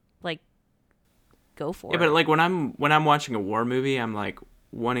 like go for it. Yeah, but like when I'm watching a war movie, I'm like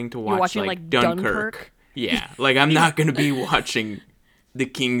wanting to watch watching, like like, Dunkirk. Dunkirk? Yeah, like I'm not gonna be watching The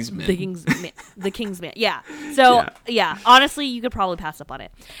Kingsman. The Kingsman. Yeah. So yeah, honestly, you could probably pass up on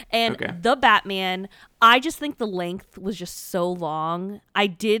it. And Okay. The Batman, I just think the length was just so long. I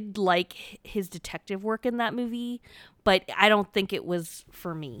did like his detective work in that movie, but I don't think it was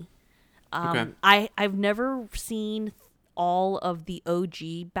for me. Okay. I've never seen all of the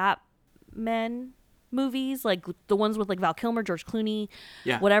OG Batman movies, like the ones with like Val Kilmer, George Clooney,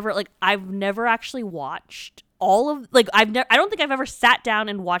 whatever. Like I've never actually watched all of like I don't think I've ever sat down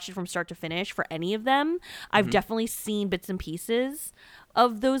and watched it from start to finish for any of them. I've definitely seen bits and pieces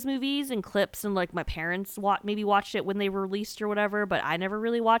of those movies and clips, and like my parents maybe watched it when they were released or whatever, but I never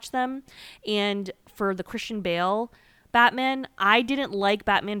really watched them. And for the Christian Bale Batman. I didn't like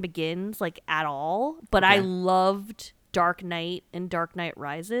Batman Begins like at all, but I Okay. loved Dark Knight and Dark Knight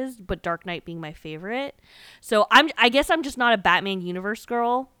Rises, but Dark Knight being my favorite. So I guess I'm just not a Batman universe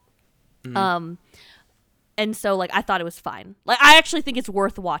girl. Mm-hmm. And so like I thought it was fine. Like I actually think it's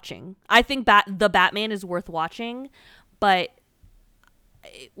worth watching. I think the Batman is worth watching, but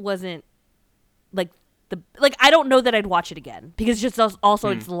it wasn't like I don't know that I'd watch it again because just also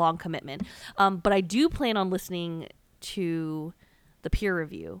it's a long commitment. But I do plan on listening to the peer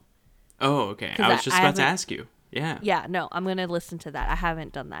review. Oh, okay. 'Cause I was just I about to haven't- ask you. Yeah. Yeah, no, I'm gonna listen to that. I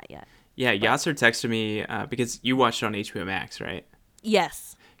haven't done that yet. Yeah, Yasser texted me because you watched it on HBO Max, right?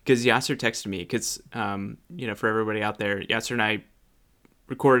 Yes. Because Yasser texted me because, for everybody out there, Yasser and I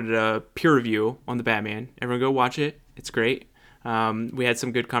recorded a peer review on the Batman. Everyone go watch it. It's great. We had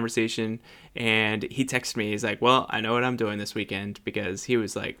some good conversation, and he texted me. He's like, well, I know what I'm doing this weekend, because he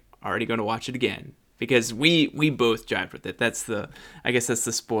was like already going to watch it again. Because we both jived with it. I guess that's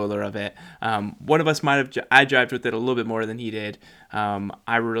the spoiler of it. One of us I jived with it a little bit more than he did.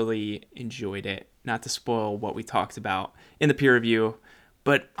 I really enjoyed it. Not to spoil what we talked about in the peer review,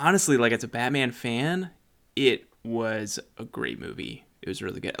 but honestly, like as a Batman fan, it was a great movie. It was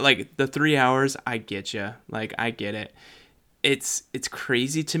really good. Like the 3 hours, I get you. Like I get it. It's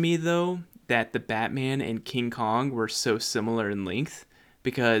crazy to me though that the Batman and King Kong were so similar in length,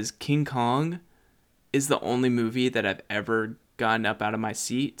 because King Kong is the only movie that I've ever gotten up out of my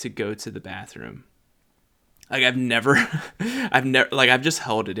seat to go to the bathroom. Like I've just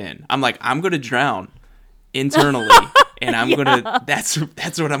held it in. I'm like, I'm going to drown internally and that's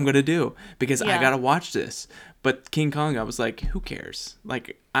what I'm going to do, because I got to watch this. But King Kong, I was like, who cares?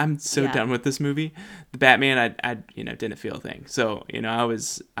 Like, I'm so done with this movie. The Batman, I didn't feel a thing. So, I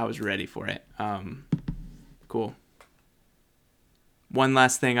was ready for it. Cool. One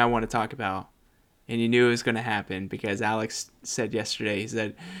last thing I want to talk about. And you knew it was going to happen because Alex said yesterday, he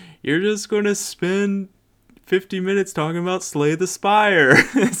said, you're just going to spend 50 minutes talking about Slay the Spire.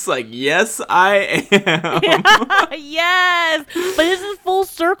 It's like, yes, I am. Yes. But this is full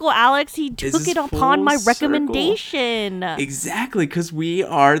circle, Alex. He took it upon my recommendation. Exactly, because we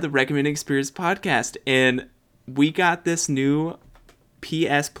are the Recommending Spirits podcast. And we got this new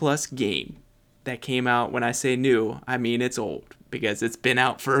PS Plus game that came out. When I say new, I mean it's old, because it's been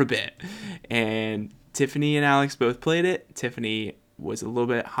out for a bit. And Tiffany and Alex both played it. Tiffany was a little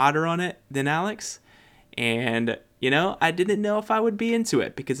bit hotter on it than Alex. And, I didn't know if I would be into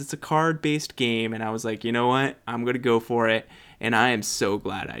it, because it's a card-based game. And I was like, you know what? I'm going to go for it. And I am so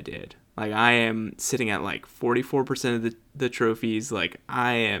glad I did. Like, I am sitting at like 44% of the trophies. Like,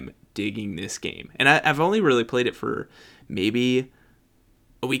 I am digging this game. And I've only really played it for maybe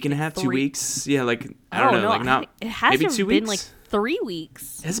a week and a half, 2 weeks. Yeah, like, I don't know. Like, not it hasn't maybe 2 been weeks. like 3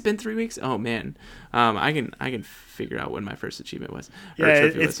 weeks. Has it been 3 weeks? Oh man, I can figure out when my first achievement was. Yeah,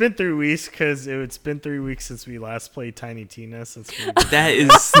 it's been 3 weeks because it's been 3 weeks since we last played Tiny Tina. That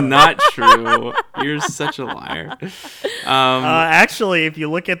is not true. You're such a liar. Actually, if you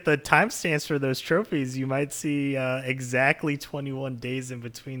look at the timestamps for those trophies, you might see exactly 21 days in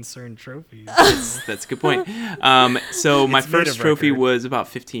between certain trophies. That's a good point. So my first trophy record. was about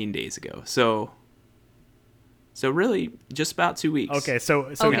 15 days ago. So really, just about 2 weeks. Okay, so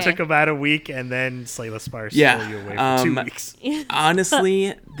it took about a week, and then Slay the Spire stole you away for 2 weeks.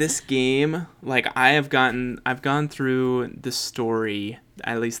 Honestly, this game, like I've gone through the story,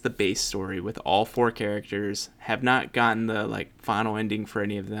 at least the base story, with all 4 characters. Have not gotten the like final ending for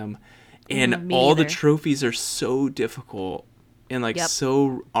any of them, and all the trophies are so difficult and like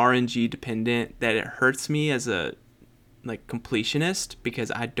so RNG dependent that it hurts me as a like completionist,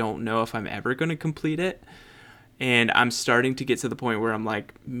 because I don't know if I'm ever going to complete it. And I'm starting to get to the point where I'm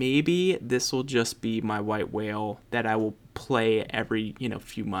like, maybe this will just be my white whale that I will play every,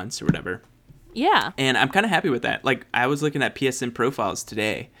 few months or whatever. Yeah. And I'm kind of happy with that. Like, I was looking at PSN profiles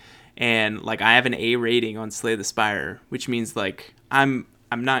today, and like I have an A rating on Slay the Spire, which means like I'm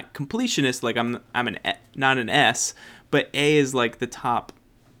not completionist, like I'm not an S, but A is like the top,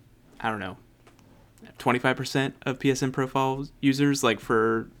 I don't know, 25% of PSN profile users, like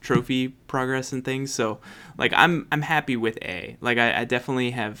for trophy progress and things. So like I'm happy with A. Like I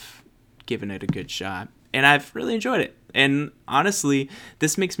definitely have given it a good shot, and I've really enjoyed it. And honestly,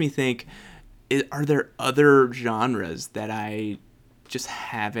 this makes me think, are there other genres that I just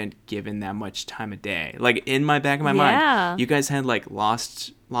haven't given that much time of day? Like in my back of my mind, you guys had like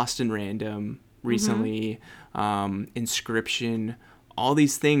Lost in Random recently, Inscription, all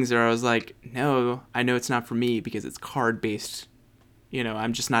these things where I was like, no, I know it's not for me because it's card based.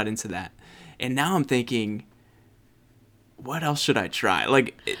 I'm just not into that. And now I'm thinking, what else should I try?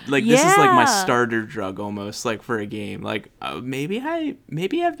 Like this is like my Yeah. starter drug almost, like for a game. Like maybe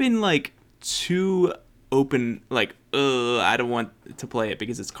I've been like too open, like I don't want to play it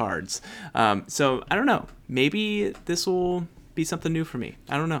because it's cards. So I don't know. Maybe this will be something new for me.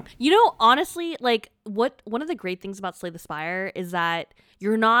 I don't know. You know, honestly, like one of the great things about Slay the Spire is that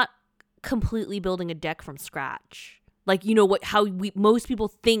you're not completely building a deck from scratch. Like, you know what, how most people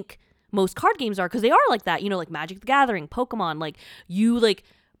think most card games are, because they are like that. You know, like Magic the Gathering, Pokemon, like you like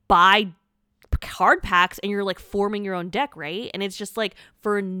buy card packs and you're like forming your own deck, right? And it's just like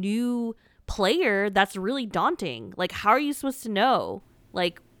for a new player, that's really daunting. Like, how are you supposed to know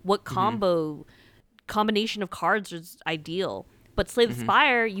like what combination of cards is ideal? But Slay the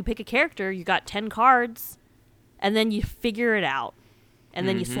Spire, you pick a character, you got 10 cards, and then you figure it out. And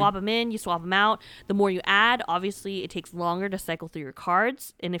then you swap them in, you swap them out. The more you add, obviously, it takes longer to cycle through your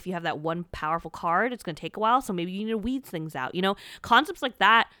cards. And if you have that one powerful card, it's going to take a while. So maybe you need to weed things out. You know, concepts like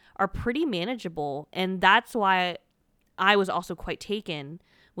that are pretty manageable. And that's why I was also quite taken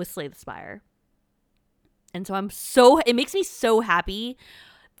with Slay the Spire. And so it makes me so happy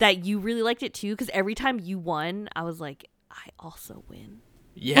that you really liked it too. Because every time you won, I was like, I also win.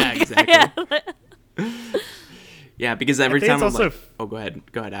 Yeah, exactly. Yeah, because every time I'm also like, oh, go ahead,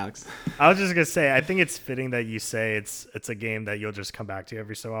 Alex. I was just gonna say, I think it's fitting that you say it's a game that you'll just come back to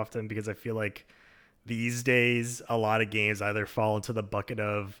every so often, because I feel like these days a lot of games either fall into the bucket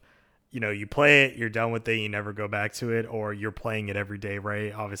of, you know, you play it, you're done with it, you never go back to it, or you're playing it every day,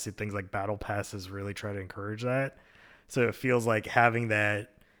 right? Obviously, things like Battle Passes really try to encourage that. So it feels like having that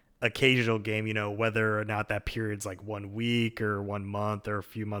occasional game, you know, whether or not that period's like 1 week or 1 month or a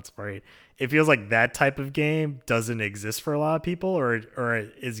few months, right? It feels like that type of game doesn't exist for a lot of people, or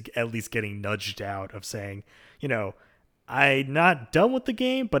is at least getting nudged out of saying, you know, I'm not done with the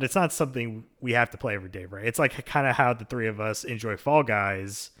game, but it's not something we have to play every day, right? It's like kind of how the three of us enjoy Fall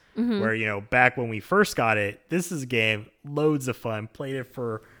Guys, where, you know, back when we first got it, this is a game, loads of fun, played it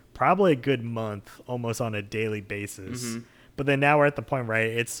for probably a good month, almost on a daily basis. But then now we're at the point, right?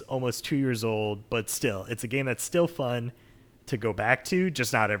 It's almost 2 years old, but still, it's a game that's still fun to go back to,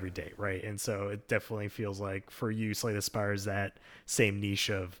 just not every day, right? And so it definitely feels like for you, Slay the Spire is that same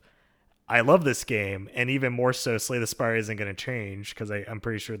niche of, I love this game, and even more so, Slay the Spire isn't going to change because I'm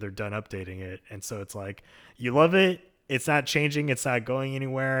pretty sure they're done updating it. And so it's like, you love it, it's not changing, it's not going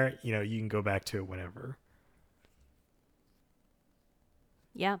anywhere, you know, you can go back to it whenever.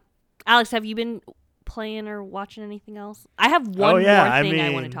 Yeah. Alex, have you been playing or watching anything else? I have one more thing I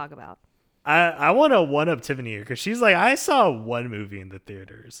want to talk about. I want to one up Tiffany because she's like, I saw one movie in the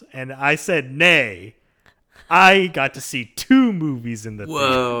theaters, and I said, nay, I got to see 2 movies in the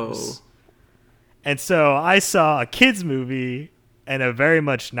theaters. And so I saw a kids movie and a very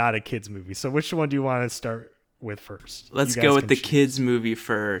much not a kids movie. So which one do you want to start with first? Let's go with the kids movie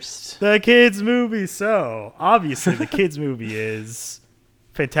first. The kids movie. So obviously the kids movie is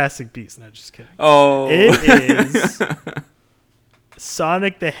Fantastic Beasts. No, just kidding. Oh, it is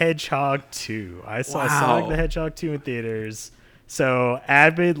Sonic the Hedgehog 2. I saw Sonic the Hedgehog 2 in theaters. So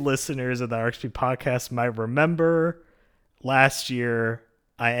avid listeners of the RXP podcast might remember last year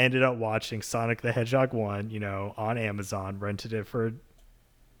I ended up watching Sonic the Hedgehog 1, you know, on Amazon, rented it for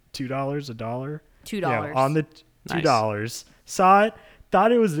 $2, $1. $2. You know, on the $2. Saw it,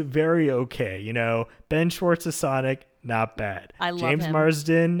 thought it was very okay. You know, Ben Schwartz as Sonic, not bad. I love James him.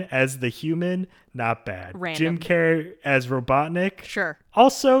 Marsden as the human, not bad. Random. Jim Carrey as Robotnik, Sure.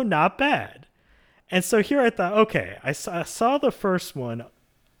 also not bad. And so here I thought, okay, I saw the first one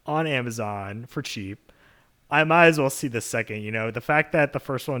on Amazon for cheap. I might as well see the second. You know, the fact that the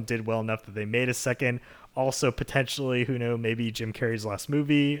first one did well enough that they made a second, also potentially, who knows, maybe Jim Carrey's last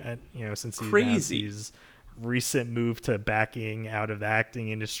movie, you know, since he announced his recent move to backing out of the acting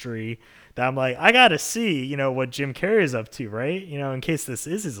industry, that I'm like, I gotta see, you know, what Jim Carrey is up to, right? You know, in case this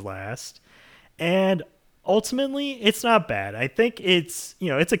is his last. And ultimately, it's not bad. I think it's, you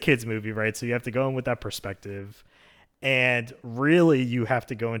know, it's a kid's movie, right? So you have to go in with that perspective. And really, you have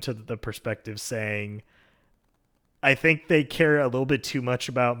to go into the perspective saying, I think they care a little bit too much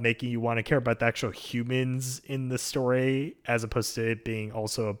about making you want to care about the actual humans in the story, as opposed to it being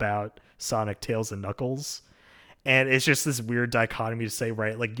also about Sonic, Tails, and Knuckles. And it's just this weird dichotomy to say,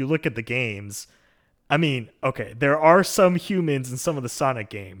 right? Like, you look at the games. I mean, okay, there are some humans in some of the Sonic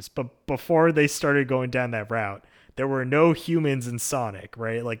games, but before they started going down that route, there were no humans in Sonic,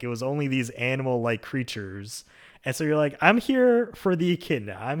 right? Like, it was only these animal-like creatures. And so you're like, I'm here for the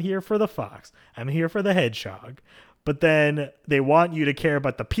echidna. I'm here for the fox. I'm here for the hedgehog. But then they want you to care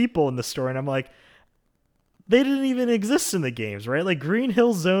about the people in the story. And I'm like, they didn't even exist in the games, right? Like Green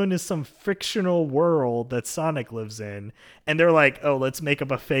Hill Zone is some fictional world that Sonic lives in, and they're like, oh, let's make up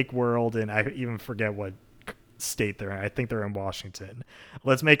a fake world, and I even forget what state they're in. I think they're in Washington.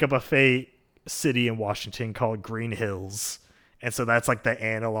 Let's make up a fake city in Washington called Green Hills, and so that's like the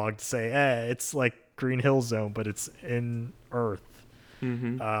analog to say, it's like Green Hill Zone, but it's in Earth.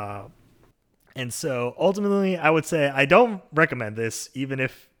 Mm-hmm. And so ultimately, I would say I don't recommend this, even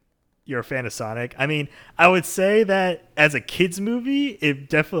if you're a fan of Sonic. I mean, I would say that as a kid's movie, it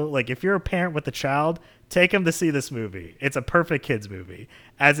definitely, like, if you're a parent with a child, take them to see this movie. It's a perfect kids movie.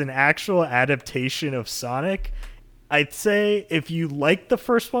 As an actual adaptation of Sonic, I'd say if you like the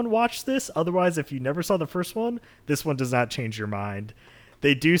first one, watch this. Otherwise, if you never saw the first one, this one does not change your mind.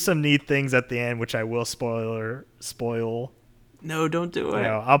 They do some neat things at the end, which I will spoil. No, don't do it.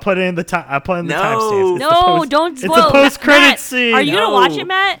 No, I'll put it in the time. I'll put in the No. timestamps. No, don't spoil. It's a post-credit scene. Are you gonna watch it,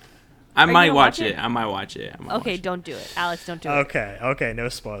 Matt? I might gonna watch watch it. I might watch it. Okay, don't do it, Alex. Don't do it. Okay. No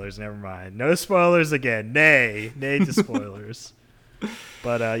spoilers. Never mind. No spoilers again. Nay to spoilers.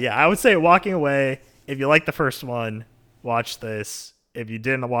 But yeah, I would say walking away. If you like the first one, watch this. If you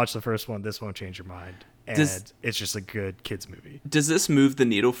didn't watch the first one, this won't change your mind. And it's just a good kids movie. Does this move the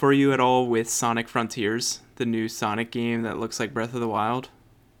needle for you at all with Sonic Frontiers, the new Sonic game that looks like Breath of the Wild?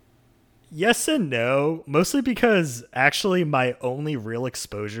 Yes and no, mostly because actually my only real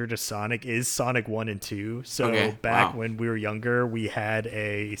exposure to Sonic is Sonic 1 and 2. So back when we were younger, we had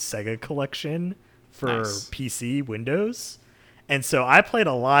a Sega collection for PC, Windows. And so I played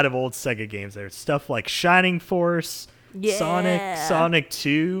a lot of old Sega games there. Stuff like Shining Force, Sonic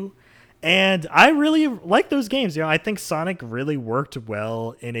 2. And I really like those games. You know, I think Sonic really worked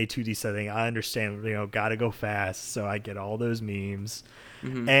well in a 2D setting. I understand, gotta go fast. So I get all those memes.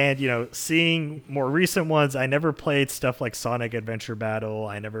 Mm-hmm. And, seeing more recent ones, I never played stuff like Sonic Adventure Battle.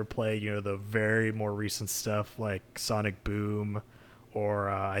 I never played, the very more recent stuff like Sonic Boom, or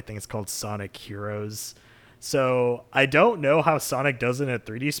I think it's called Sonic Heroes. So I don't know how Sonic does in a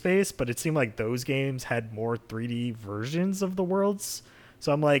 3D space, but it seemed like those games had more 3D versions of the worlds.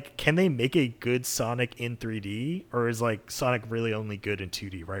 So I'm like, can they make a good Sonic in 3D? Or is like Sonic really only good in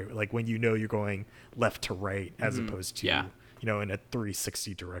 2D, right? Like when you're going left to right as opposed to... in a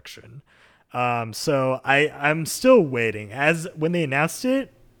 360 direction. So I'm still waiting. When they announced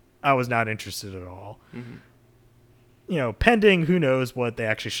it, I was not interested at all. Mm-hmm. Pending, who knows what they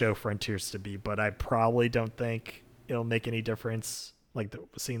actually show Frontiers to be, but I probably don't think it'll make any difference, like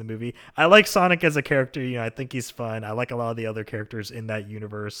seeing the movie. I like Sonic as a character. I think he's fun. I like a lot of the other characters in that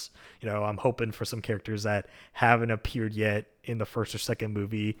universe. I'm hoping for some characters that haven't appeared yet in the first or second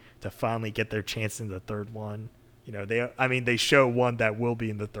movie to finally get their chance in the third one. They show one that will be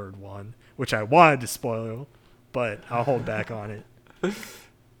in the third one, which I wanted to spoil, but I'll hold back on it.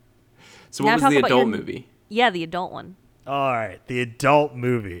 So what was the adult movie? Yeah, the adult one. All right, the adult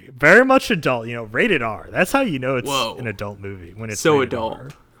movie. Very much adult, rated R. That's how you know it's an adult movie, when it's so rated adult. R.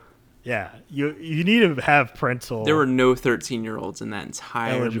 Yeah, you need to have parental... There were no 13-year-olds in that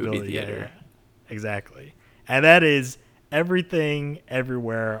entire movie theater. Yeah, exactly. And that is Everything,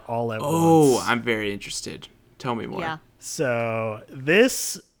 Everywhere, All at Once. Oh, I'm very interested. Tell me more. Yeah. So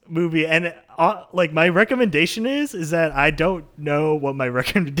this movie, and my recommendation is that I don't know what my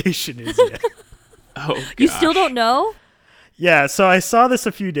recommendation is yet. Oh, gosh. You still don't know? Yeah, so I saw this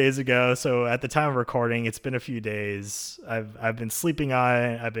a few days ago. So at the time of recording, it's been a few days. I've been sleeping on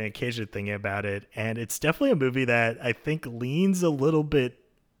it. I've been occasionally thinking about it, and it's definitely a movie that I think leans a little bit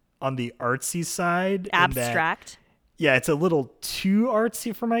on the artsy side. Abstract. It's a little too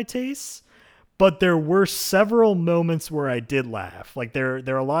artsy for my taste. But there were several moments where I did laugh. Like there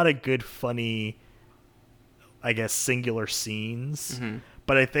are a lot of good, funny, I guess, singular scenes. Mm-hmm.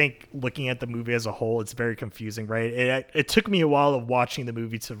 But I think looking at the movie as a whole, it's very confusing, right? It took me a while of watching the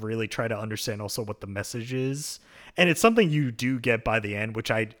movie to really try to understand also what the message is. And it's something you do get by the end, which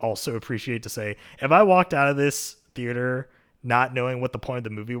I also appreciate to say. If I walked out of this theater not knowing what the point of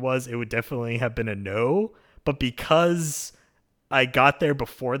the movie was, it would definitely have been a no. But because I got there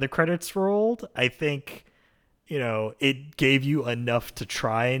before the credits rolled, I think, it gave you enough to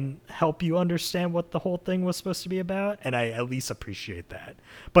try and help you understand what the whole thing was supposed to be about. And I at least appreciate that.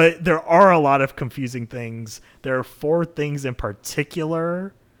 But there are a lot of confusing things. There are 4 things in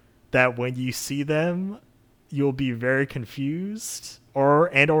particular that when you see them, you'll be very confused or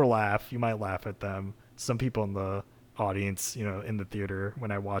laugh. You might laugh at them. Some people in the audience, in the theater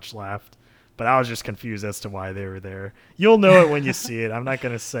when I watched laughed. But I was just confused as to why they were there. You'll know it when you see it. I'm not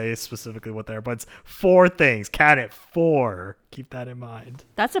going to say specifically what they are, but it's 4 things. Count it, 4. Keep that in mind.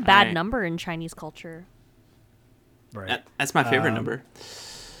 That's a bad number in Chinese culture. Right. That's my favorite number.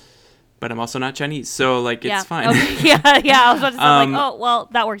 but I'm also not Chinese, so like Yeah. it's fine. Okay. Yeah. I was about to say, like, oh, well,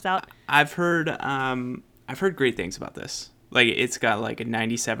 that works out. I've heard great things about this. Like it's got like a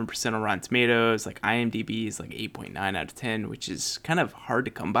 97% on Rotten Tomatoes. Like IMDb is like 8.9 out of 10, which is kind of hard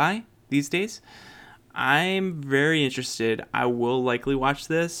to come by these days. I'm very interested. I will likely watch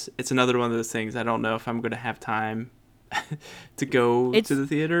this. It's another one of those things. I don't know if I'm going to have time to go to the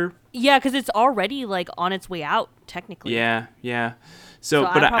theater. Yeah, because it's already like on its way out technically. Yeah. So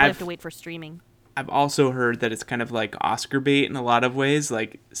but I probably have to wait for streaming. I've also heard that it's kind of like Oscar bait in a lot of ways.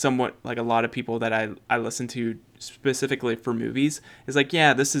 Like somewhat like a lot of people that I listen to specifically for movies is like,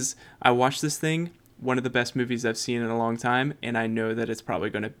 yeah, I watched this thing, one of the best movies I've seen in a long time, and I know that it's probably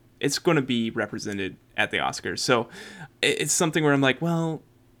going to be represented at the Oscars. So it's something where I'm like, well,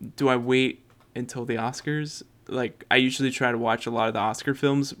 do I wait until the Oscars? Like I usually try to watch a lot of the Oscar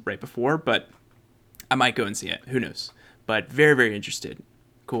films right before, but I might go and see it. Who knows? But very, very interested.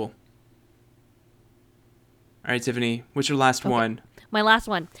 Cool. All right, Tiffany, what's your last one? My last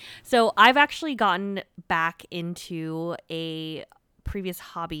one. So I've actually gotten back into a previous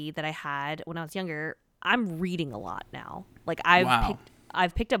hobby that I had when I was younger. I'm reading a lot now. Like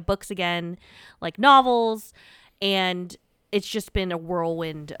I've picked up books again, like novels, and it's just been a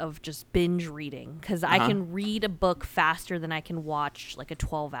whirlwind of just binge reading because I can read a book faster than I can watch like a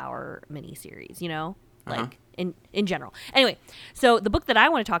 12-hour miniseries, like in general. Anyway, so the book that I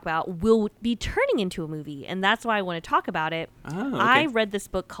want to talk about will be turning into a movie, and that's why I want to talk about it. Oh, okay. I read this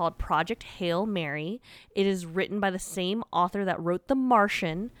book called Project Hail Mary. It is written by the same author that wrote The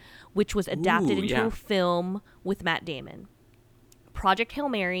Martian, which was adapted into a film with Matt Damon. Project Hail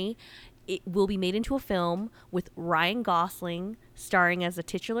Mary, it will be made into a film with Ryan Gosling starring as a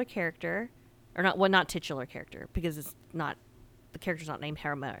titular character, or not titular character because it's not. The character's not named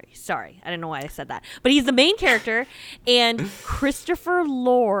Hail Mary. Sorry, I don't know why I said that. But he's the main character, and Christopher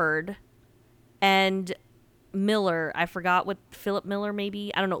Lord and Miller, I forgot what Philip Miller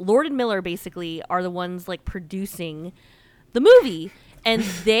maybe, I don't know. Lord and Miller basically are the ones like producing the movie, and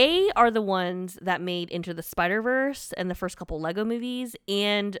they are the ones that made Into the Spider-Verse and the first couple Lego movies,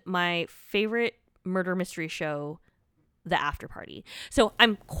 and my favorite murder mystery show, The After Party. So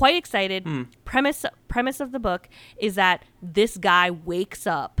I'm quite excited. Premise of the book is that this guy wakes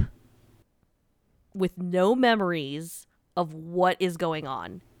up with no memories of what is going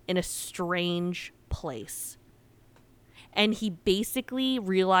on in a strange place. And he basically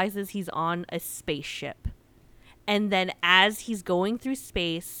realizes he's on a spaceship. And then as he's going through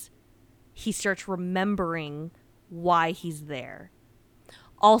space, he starts remembering why he's there.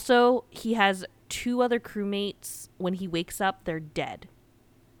 Also, he has 2 other crewmates. When he wakes up, they're dead.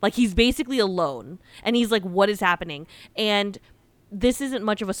 Like, he's basically alone. And he's like, what is happening? And this isn't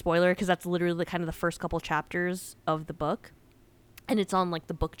much of a spoiler because that's literally kind of the first couple chapters of the book. And it's on, like,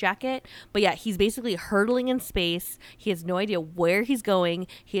 the book jacket. But, yeah, he's basically hurtling in space. He has no idea where he's going.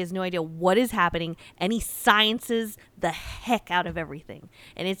 He has no idea what is happening. And he sciences the heck out of everything.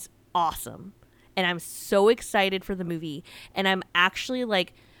 And it's awesome. And I'm so excited for the movie. And I'm actually,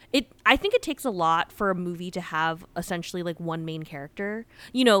 like... I think it takes a lot for a movie to have essentially like one main character,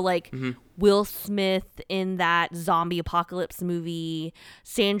 like Will Smith in that zombie apocalypse movie,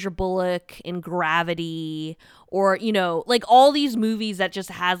 Sandra Bullock in Gravity, or, like all these movies that just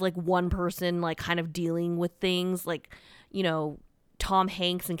has like one person like kind of dealing with things like, Tom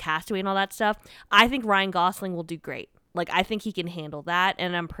Hanks and Castaway and all that stuff. I think Ryan Gosling will do great. Like, I think he can handle that,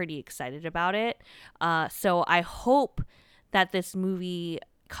 and I'm pretty excited about it. So I hope that this movie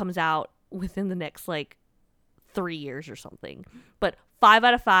comes out within the next like 3 years or something. But 5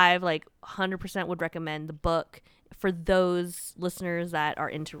 out of 5, like 100% would recommend the book for those listeners that are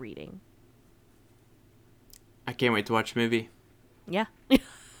into reading. I can't wait to watch the movie. Yeah. Yeah,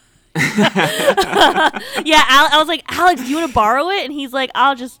 I was like, Alex, do you want to borrow it? And he's like,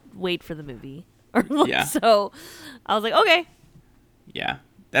 I'll just wait for the movie. Yeah. So I was like, okay. Yeah.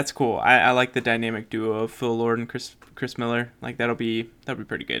 That's cool. I like the dynamic duo of Phil Lord and Chris Miller. Like that'll be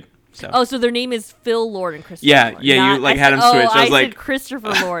pretty good. So. So their name is Phil Lord and Chris. Yeah, Lord. you like had them switch. I was like said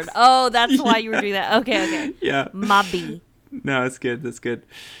Christopher Lord. Oh, that's why you were doing that. Okay. Yeah. My B. No, that's good. That's good.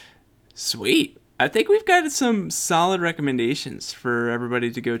 Sweet. I think we've got some solid recommendations for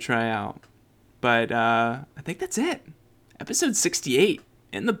everybody to go try out. But I think that's it. Episode 68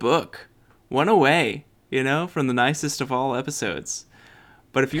 in the book. One away, from the nicest of all episodes.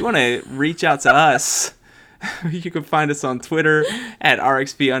 But if you want to reach out to us, you can find us on Twitter at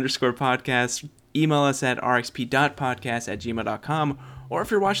RXP_podcast. Email us at rxp.podcast@gmail.com. Or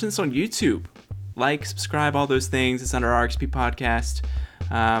if you're watching this on YouTube, like, subscribe, all those things. It's under RXP Podcast.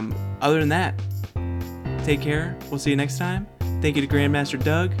 Other than that, take care. We'll see you next time. Thank you to Grandmaster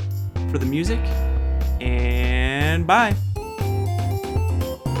Doug for the music, and bye.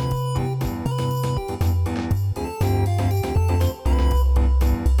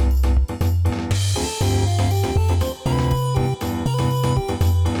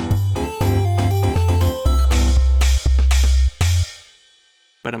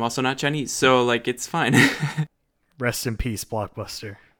 But I'm also not Chinese, so like it's fine. Rest in peace, Blockbuster.